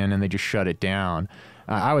opinion, and they just shut it down.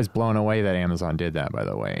 I was blown away that Amazon did that, by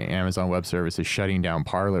the way. Amazon Web Services shutting down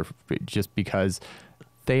Parler just because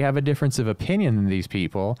they have a difference of opinion than these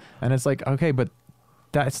people. And it's like, okay, but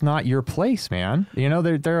that's not your place, man.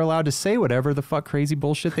 They're allowed to say whatever the fuck crazy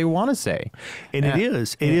bullshit they want to say. And it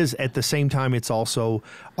is. At the same time, it's also,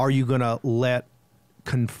 are you going to let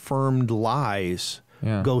confirmed lies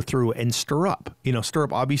go through and stir up?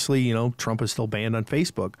 Obviously, Trump is still banned on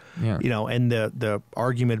Facebook. Yeah. And the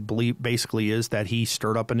argument basically is that he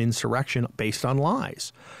stirred up an insurrection based on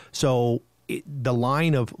lies. So the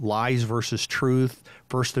line of lies versus truth,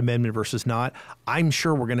 First Amendment versus not, I'm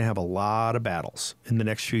sure we're going to have a lot of battles in the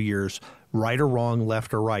next few years, right or wrong,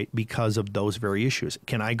 left or right, because of those very issues.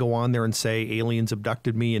 Can I go on there and say aliens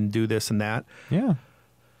abducted me and do this and that? Yeah.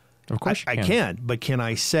 Of course I can, but can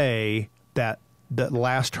I say that the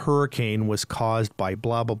last hurricane was caused by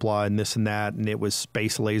blah, blah, blah, and this and that, and it was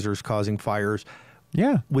space lasers causing fires?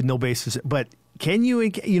 Yeah. With no basis. But can you,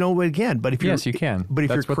 again, but if you're... Yes, you can. But if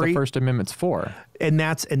that's you're what the First Amendment's for. And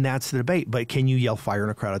that's the debate. But can you yell fire in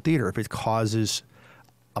a crowded theater if it causes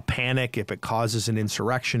a panic, if it causes an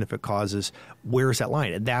insurrection, if it causes... Where's that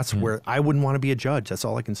line? And that's where I wouldn't want to be a judge. That's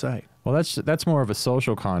all I can say. Well, that's more of a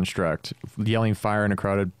social construct. Yelling fire in a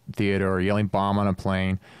crowded theater or yelling bomb on a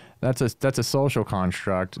plane. That's a social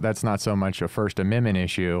construct. That's not so much a First Amendment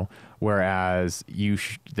issue. Whereas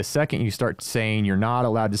the second you start saying you're not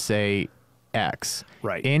allowed to say X,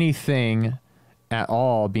 right, anything at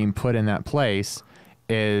all being put in that place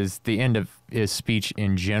is the end of speech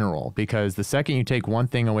in general. Because the second you take one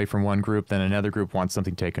thing away from one group, then another group wants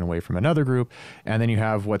something taken away from another group, and then you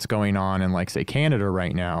have what's going on in, like, say, Canada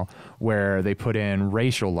right now, where they put in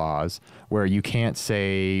racial laws where you can't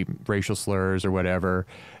say racial slurs or whatever,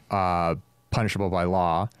 punishable by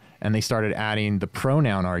law, and they started adding the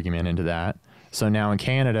pronoun argument into that. So now in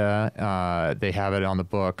Canada, they have it on the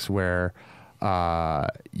books where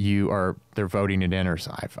they're voting it in, or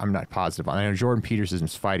I'm not positive. I know Jordan Peterson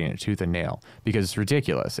is fighting it tooth and nail because it's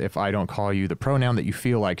ridiculous. If I don't call you the pronoun that you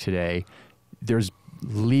feel like today, there's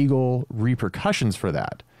legal repercussions for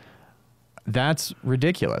that. That's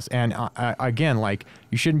ridiculous. And again, like,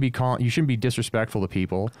 you shouldn't be disrespectful to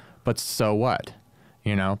people, but so what?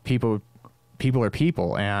 People are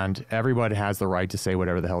people, and everybody has the right to say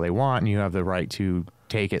whatever the hell they want, and you have the right to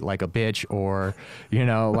take it like a bitch, or,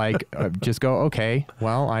 just go, okay,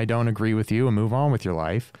 well, I don't agree with you, and move on with your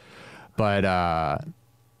life. But,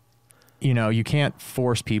 you can't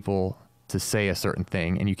force people to say a certain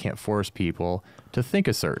thing, and you can't force people to think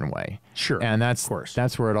a certain way. Sure. And of course.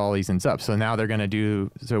 That's where it all ends up. So now they're going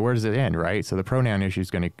to so where does it end, right? So the pronoun issue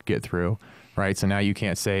is going to get through, right? So now you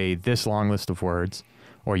can't say this long list of words,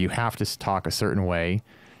 or you have to talk a certain way,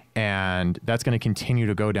 and that's going to continue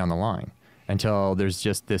to go down the line until there's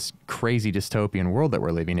just this crazy dystopian world that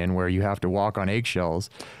we're living in where you have to walk on eggshells.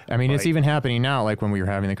 I mean, It's even happening now, like when we were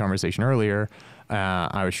having the conversation earlier.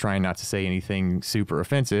 I was trying not to say anything super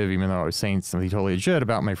offensive, even though I was saying something totally legit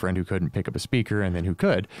about my friend who couldn't pick up a speaker and then who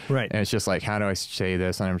could. Right. And it's just like, how do I say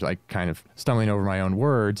this? And I'm like kind of stumbling over my own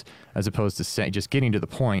words as opposed to just getting to the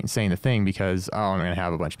point and saying the thing because, I'm going to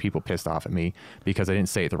have a bunch of people pissed off at me because I didn't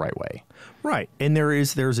say it the right way. Right. And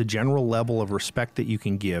there's a general level of respect that you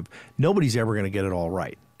can give. Nobody's ever going to get it all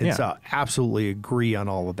right. It's absolutely agree on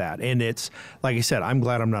all of that. And it's, like I said, I'm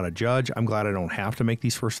glad I'm not a judge. I'm glad I don't have to make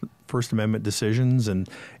these First Amendment decisions and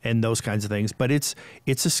those kinds of things. But it's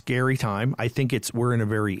a scary time. I think we're in a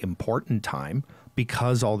very important time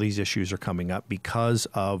because all these issues are coming up, because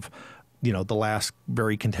of, the last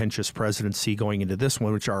very contentious presidency going into this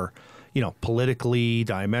one, which are, politically,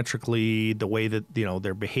 diametrically, the way that,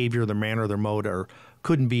 their behavior, their manner, their mode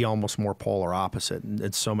couldn't be almost more polar opposite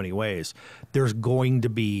in so many ways. There's going to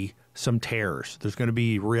be some tears. There's going to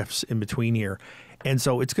be rifts in between here. And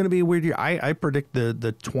so it's going to be a weird year. I predict the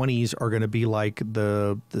 20s are going to be like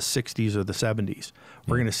the 60s or the 70s.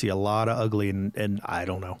 We're going to see a lot of ugly, and I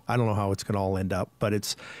don't know. I don't know how it's going to all end up, but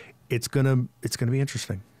it's going to be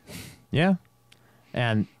interesting. Yeah.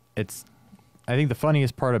 And I think the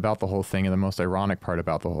funniest part about the whole thing and the most ironic part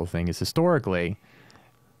about the whole thing is historically,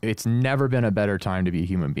 it's never been a better time to be a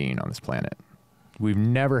human being on this planet. We've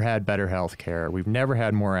never had better health care. We've never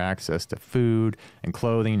had more access to food and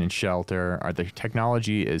clothing and shelter. The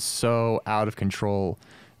technology is so out of control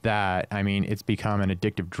that, it's become an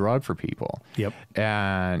addictive drug for people. Yep.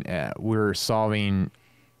 And we're solving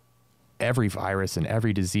every virus and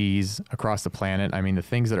every disease across the planet. The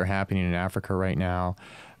things that are happening in Africa right now,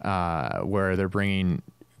 where they're bringing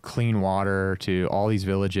clean water to all these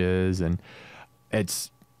villages, and it's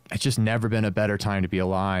just never been a better time to be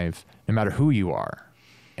alive, no matter who you are.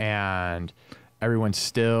 And everyone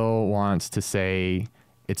still wants to say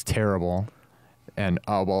it's terrible. And,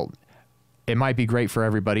 it might be great for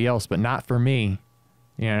everybody else, but not for me.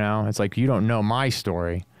 It's like, you don't know my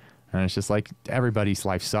story. And it's just like, everybody's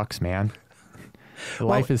life sucks, man.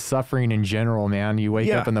 Life is suffering in general, man. You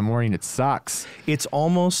wake up in the morning, it sucks. It's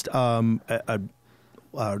almost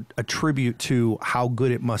attribute to how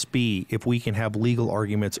good it must be if we can have legal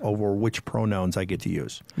arguments over which pronouns I get to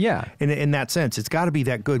use. Yeah. In that sense, it's got to be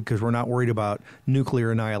that good because we're not worried about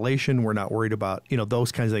nuclear annihilation. We're not worried about,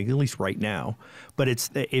 those kinds of things, at least right now. But it's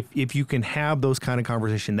if you can have those kind of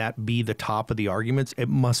conversation, that be the top of the arguments, it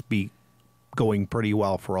must be going pretty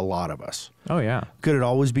well for a lot of us. Oh, yeah. Could it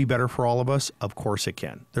always be better for all of us? Of course it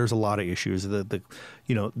can. There's a lot of issues. The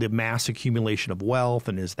mass accumulation of wealth,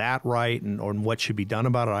 and is that right? And what should be done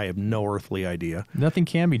about it? I have no earthly idea. Nothing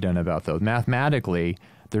can be done about those. Mathematically,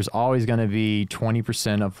 there's always going to be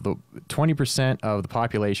 20% of the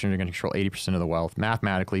population are going to control 80% of the wealth.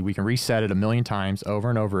 Mathematically, we can reset it a million times over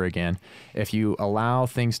and over again. If you allow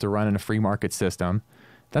things to run in a free market system,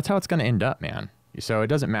 that's how it's going to end up, man. So it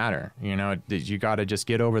doesn't matter. You got to just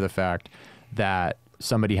get over the fact that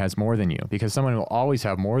somebody has more than you, because someone will always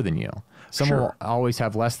have more than you. Someone will always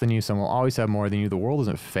have less than you. Someone will always have more than you. The world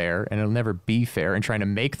isn't fair, and it'll never be fair. And trying to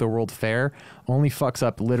make the world fair only fucks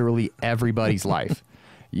up literally everybody's life.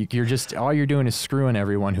 All you're doing is screwing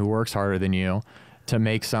everyone who works harder than you to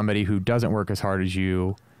make somebody who doesn't work as hard as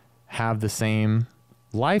you have the same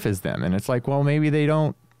life as them. And it's like, well, maybe they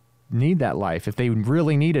don't need that life. If they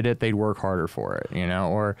really needed it, they'd work harder for it,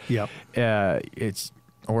 or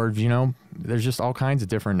there's just all kinds of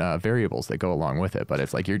different variables that go along with it. But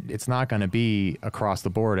it's like it's not going to be across the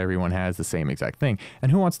board. Everyone has the same exact thing.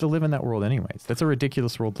 And who wants to live in that world anyways? That's a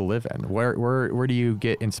ridiculous world to live in. Where do you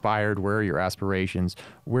get inspired? Where are your aspirations?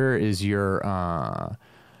 Where is your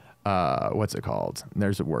what's it called?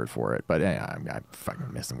 There's a word for it, but I'm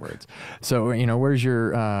fucking missing words. So, where's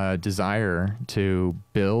your desire to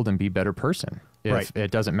build and be a better person? If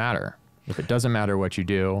it doesn't matter. If it doesn't matter what you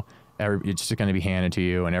do, it's just going to be handed to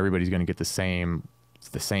you, and everybody's going to get the same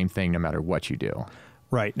thing no matter what you do.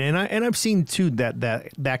 Right. And I've seen too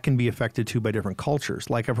that can be affected too by different cultures.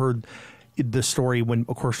 Like I've heard the story when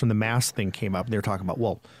the mask thing came up, and they were talking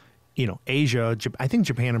about, Asia, I think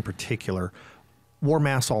Japan in particular, wore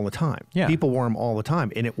masks all the time. Yeah. People wore them all the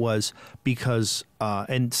time. And it was because,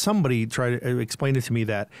 and somebody tried to explain it to me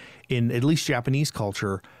that in at least Japanese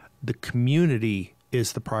culture, the community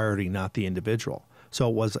is the priority, not the individual. So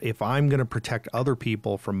it was, if I'm going to protect other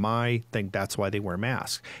people from my thing, that's why they wear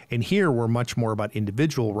masks. And here we're much more about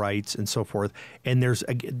individual rights and so forth. And there's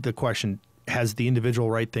the question, has the individual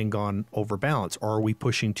right thing gone overbalanced, or are we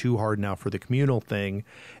pushing too hard now for the communal thing,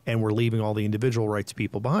 and we're leaving all the individual rights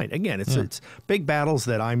people behind? Again, it's big battles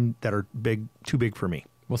that are too big for me.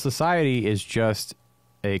 Well, society is just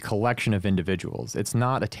a collection of individuals. It's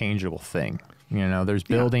not a tangible thing. There's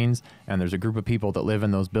buildings, and there's a group of people that live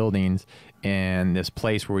in those buildings in this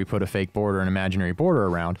place where we put a fake border, an imaginary border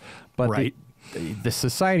around. But the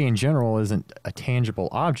society in general isn't a tangible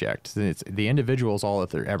object. The individual is all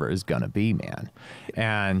that there ever is going to be, man.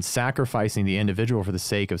 And sacrificing the individual for the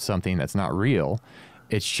sake of something that's not real,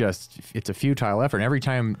 it's a futile effort. And every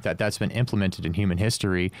time that's been implemented in human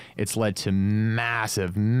history, it's led to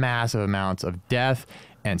massive, massive amounts of death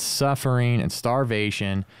and suffering and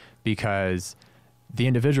starvation, because the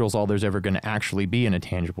individual is all there's ever going to actually be in a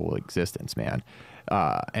tangible existence, man.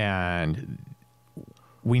 And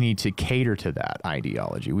we need to cater to that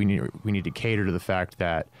ideology. We need to cater to the fact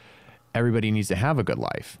that everybody needs to have a good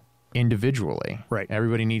life individually. Right.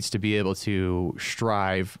 Everybody needs to be able to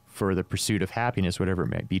strive for the pursuit of happiness, whatever it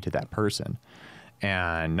may be to that person,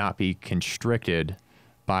 and not be constricted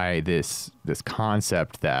by this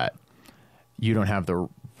concept that you don't have the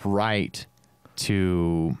right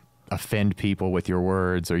to offend people with your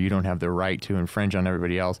words, or you don't have the right to infringe on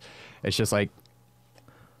everybody else. It's just like,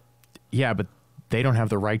 yeah, but they don't have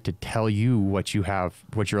the right to tell you what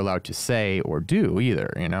you're allowed to say or do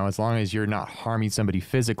either. As long as you're not harming somebody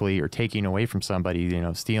physically or taking away from somebody,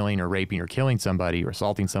 stealing or raping or killing somebody or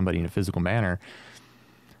assaulting somebody in a physical manner.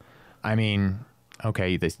 I mean,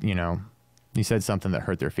 okay, you said something that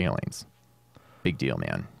hurt their feelings. Big deal,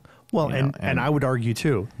 man. Well, and I would argue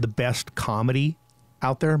too, the best comedy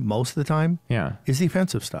out there most of the time is the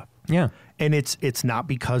offensive stuff. Yeah. And it's not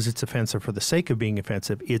because it's offensive for the sake of being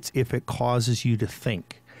offensive. It's if it causes you to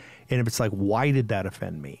think. And if it's like, why did that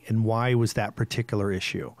offend me? And why was that particular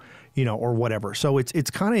issue? Or whatever. So it's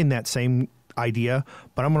kind of in that same idea,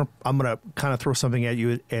 but I'm gonna kind of throw something at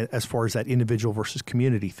you as far as that individual versus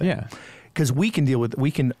community thing. Yeah. Because we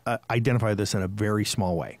can identify this in a very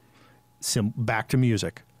small way. Back to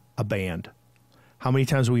music, a band. How many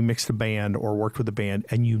times have we mixed a band or worked with a band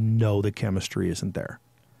and the chemistry isn't there?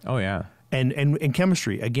 Oh, yeah. And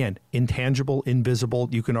chemistry, again, intangible, invisible,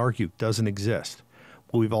 you can argue, doesn't exist.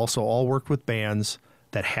 But we've also all worked with bands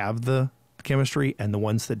that have the chemistry and the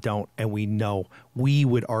ones that don't, and we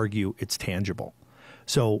would argue it's tangible.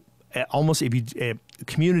 So almost if you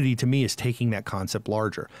community to me is taking that concept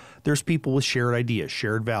larger. There's people with shared ideas,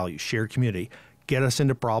 shared values, shared community. Get us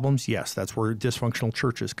into problems? Yes, that's where dysfunctional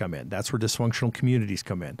churches come in. That's where dysfunctional communities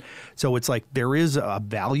come in. So it's like there is a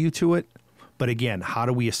value to it, but again, how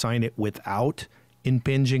do we assign it without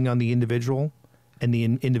impinging on the individual and the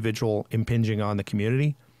individual impinging on the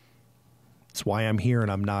community? It's why I'm here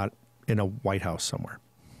and I'm not in a White House somewhere.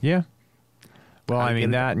 Yeah. Well, I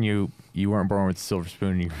mean, that and you weren't born with a silver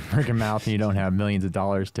spoon in your freaking mouth, and you don't have millions of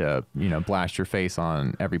dollars to, blast your face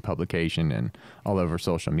on every publication and all over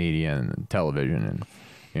social media and television.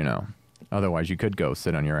 And, otherwise you could go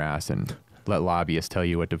sit on your ass and let lobbyists tell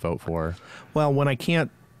you what to vote for. Well, when I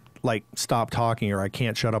can't stop talking or I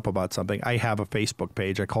can't shut up about something, I have a Facebook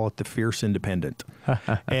page. I call it the Fierce Independent.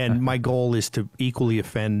 And my goal is to equally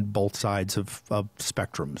offend both sides of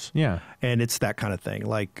spectrums. Yeah. And it's that kind of thing.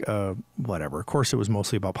 Whatever. Of course, it was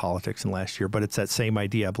mostly about politics in last year, but it's that same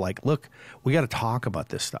idea of look, we got to talk about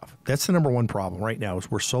this stuff. That's the number one problem right now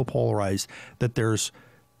is we're so polarized that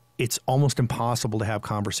it's almost impossible to have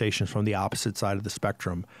conversations from the opposite side of the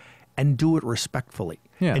spectrum and do it respectfully.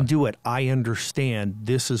 Yeah. And do it. I understand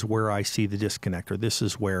this is where I see the disconnect, or this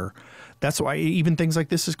is where. That's why even things like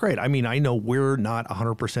this is great. I mean, I know we're not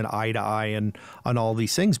 100% eye to eye on all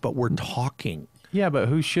these things, but we're talking. Yeah, but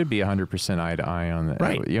who should be 100% eye to eye on that?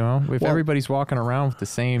 Right. If everybody's walking around with the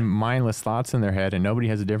same mindless thoughts in their head and nobody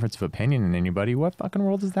has a difference of opinion in anybody, what fucking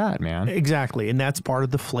world is that, man? Exactly. And that's part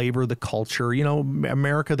of the flavor, the culture,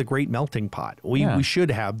 America, the great melting pot. We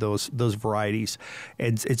should have those varieties.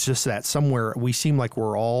 And it's just that somewhere we seem like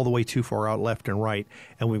we're all the way too far out left and right,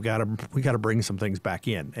 and we got to bring some things back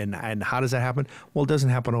in. And how does that happen? Well, it doesn't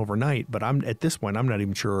happen overnight, but at this point, I'm not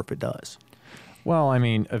even sure if it does. Well, I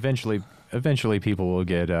mean, eventually people will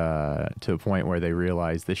get to a point where they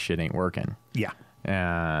realize this shit ain't working. Yeah.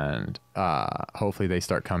 And hopefully they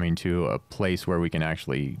start coming to a place where we can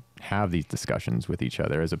actually have these discussions with each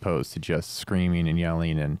other, as opposed to just screaming and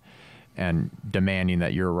yelling and demanding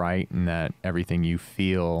that you're right and that everything you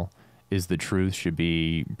feel is the truth should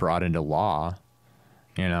be brought into law.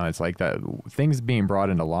 It's like that. Things being brought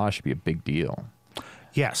into law should be a big deal.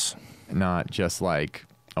 Yes. Not just like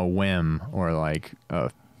a whim or like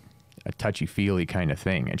a touchy-feely kind of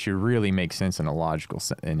thing. It should really make sense in a logical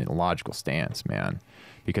stance, man,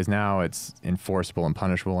 because now it's enforceable and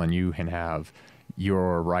punishable, and you can have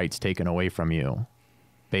your rights taken away from you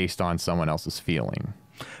based on someone else's feeling.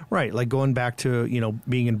 Right, like going back to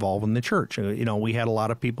being involved in the church. We had a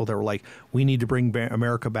lot of people that were like, we need to bring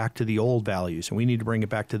America back to the old values, and we need to bring it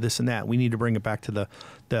back to this and that. We need to bring it back to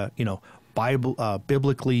the Bible,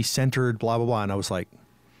 biblically centered, blah blah blah. And I was like,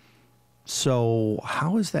 so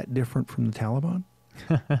how is that different from the Taliban?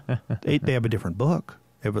 They have a different book.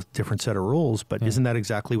 They have a different set of rules, but isn't that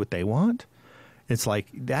exactly what they want? It's like,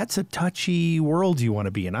 that's a touchy world you want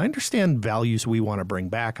to be in. I understand values we want to bring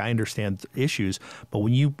back. I understand issues, but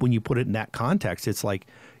when you put it in that context, it's like,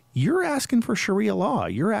 you're asking for Sharia law.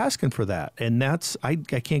 You're asking for that. And I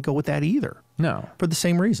can't go with that either. No. For the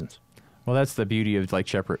same reasons. Well, that's the beauty of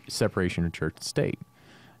separation of church and state.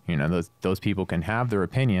 Those people can have their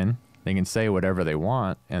opinion. They can say whatever they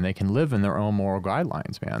want, and they can live in their own moral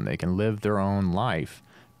guidelines, man. They can live their own life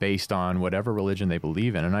based on whatever religion they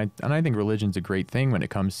believe in. And I think religion's a great thing when it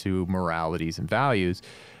comes to moralities and values,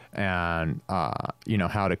 and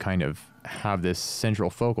how to kind of have this central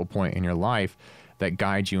focal point in your life that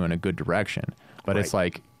guides you in a good direction. But It's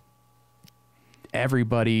like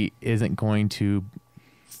everybody isn't going to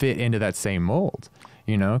fit into that same mold.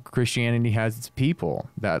 Christianity has its people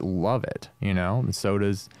that love it, and so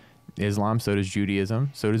does Islam, so does Judaism,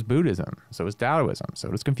 so does Buddhism, so does Taoism, so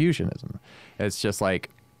does Confucianism. It's just like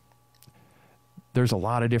there's a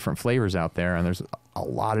lot of different flavors out there, and there's a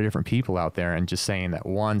lot of different people out there, and just saying that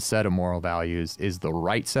one set of moral values is the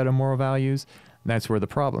right set of moral values, that's where the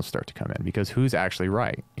problems start to come in, because who's actually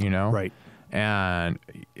right, Right. And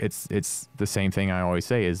it's the same thing I always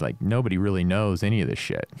say is like, nobody really knows any of this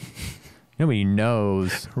shit. Nobody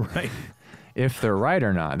knows Right. if they're right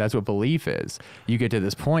or not. That's what belief is. You get to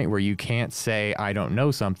this point where you can't say, I don't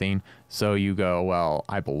know something. So you go, well,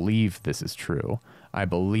 I believe this is true. I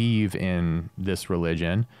believe in this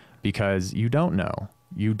religion, because you don't know.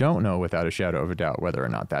 You don't know without a shadow of a doubt whether or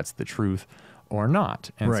not that's the truth or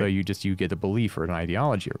not. And so you get a belief or an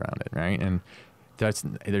ideology around it, right? And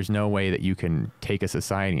there's no way that you can take a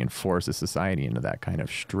society and force a society into that kind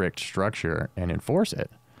of strict structure and enforce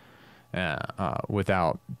it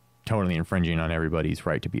without totally infringing on everybody's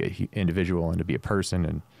right to be an individual and to be a person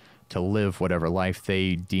and to live whatever life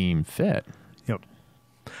they deem fit. Yep.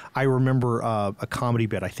 I remember a comedy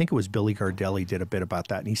bit. I think it was Billy Gardelli did a bit about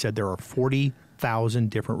that. And he said there are 40,000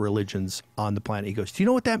 different religions on the planet. He goes, do you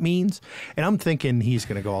know what that means? And I'm thinking he's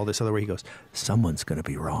going to go all this other way. He goes, someone's going to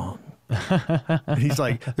be wrong. And he's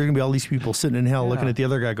like, there's going to be all these people sitting in hell looking at the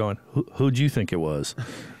other guy going, who'd you think it was?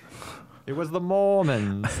 It was the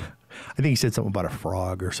Mormons. I think he said something about a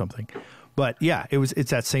frog or something. But yeah,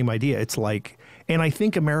 it's that same idea. It's like, and I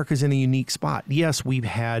think America's in a unique spot. Yes, we've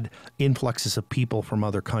had influxes of people from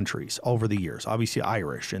other countries over the years, obviously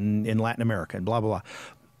Irish and in Latin America and blah, blah, blah.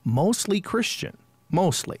 Mostly Christian,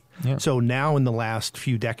 mostly. Yeah. So now in the last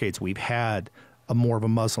few decades, we've had more of a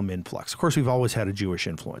Muslim influx. Of course, we've always had a Jewish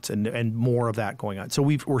influence and more of that going on. So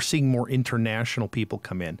we're seeing more international people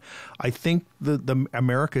come in. I think the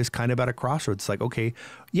America is kind of at a crossroads. It's like, okay,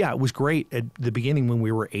 yeah, it was great at the beginning when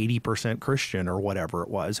we were 80% Christian or whatever it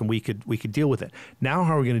was, and we could deal with it. Now,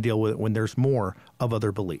 how are we going to deal with it when there's more of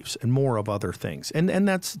other beliefs and more of other things? And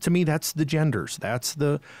that's, to me, that's the genders. That's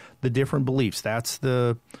the different beliefs. That's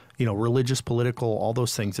the religious, political, all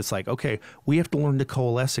those things. It's like, okay, we have to learn to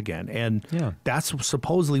coalesce again. And that's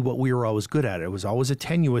supposedly what we were always good at. It was always a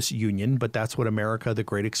tenuous union, but that's what America, the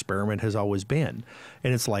great experiment, has always been.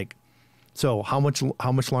 And it's like, so how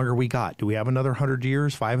much longer we got? Do we have another 100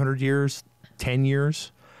 years, 500 years, 10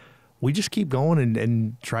 years? We just keep going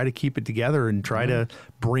and try to keep it together and try to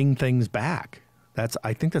bring things back.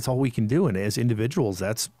 I think that's all we can do. And as individuals,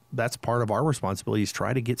 that's part of our responsibility, is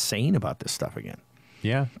try to get sane about this stuff again.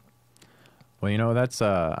 Yeah. Well, that's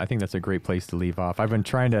I think that's a great place to leave off. I've been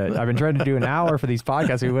trying to do an hour for these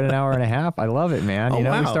podcasts. We went an hour and a half. I love it, man.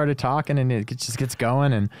 We started talking and it just gets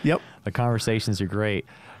going, and the conversations are great.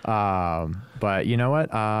 But you know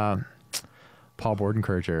what? Paul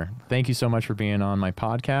Bordenkircher, thank you so much for being on my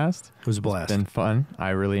podcast. It was a blast. It's been fun. I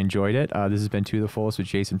really enjoyed it. This has been To the Fullest with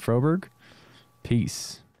Jason Froberg.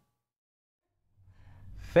 Peace.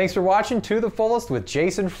 Thanks for watching To the Fullest with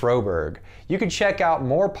Jason Froberg. You can check out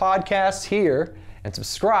more podcasts here and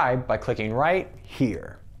subscribe by clicking right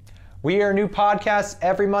here. We air new podcasts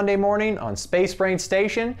every Monday morning on Space Brain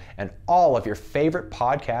Station and all of your favorite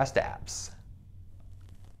podcast apps.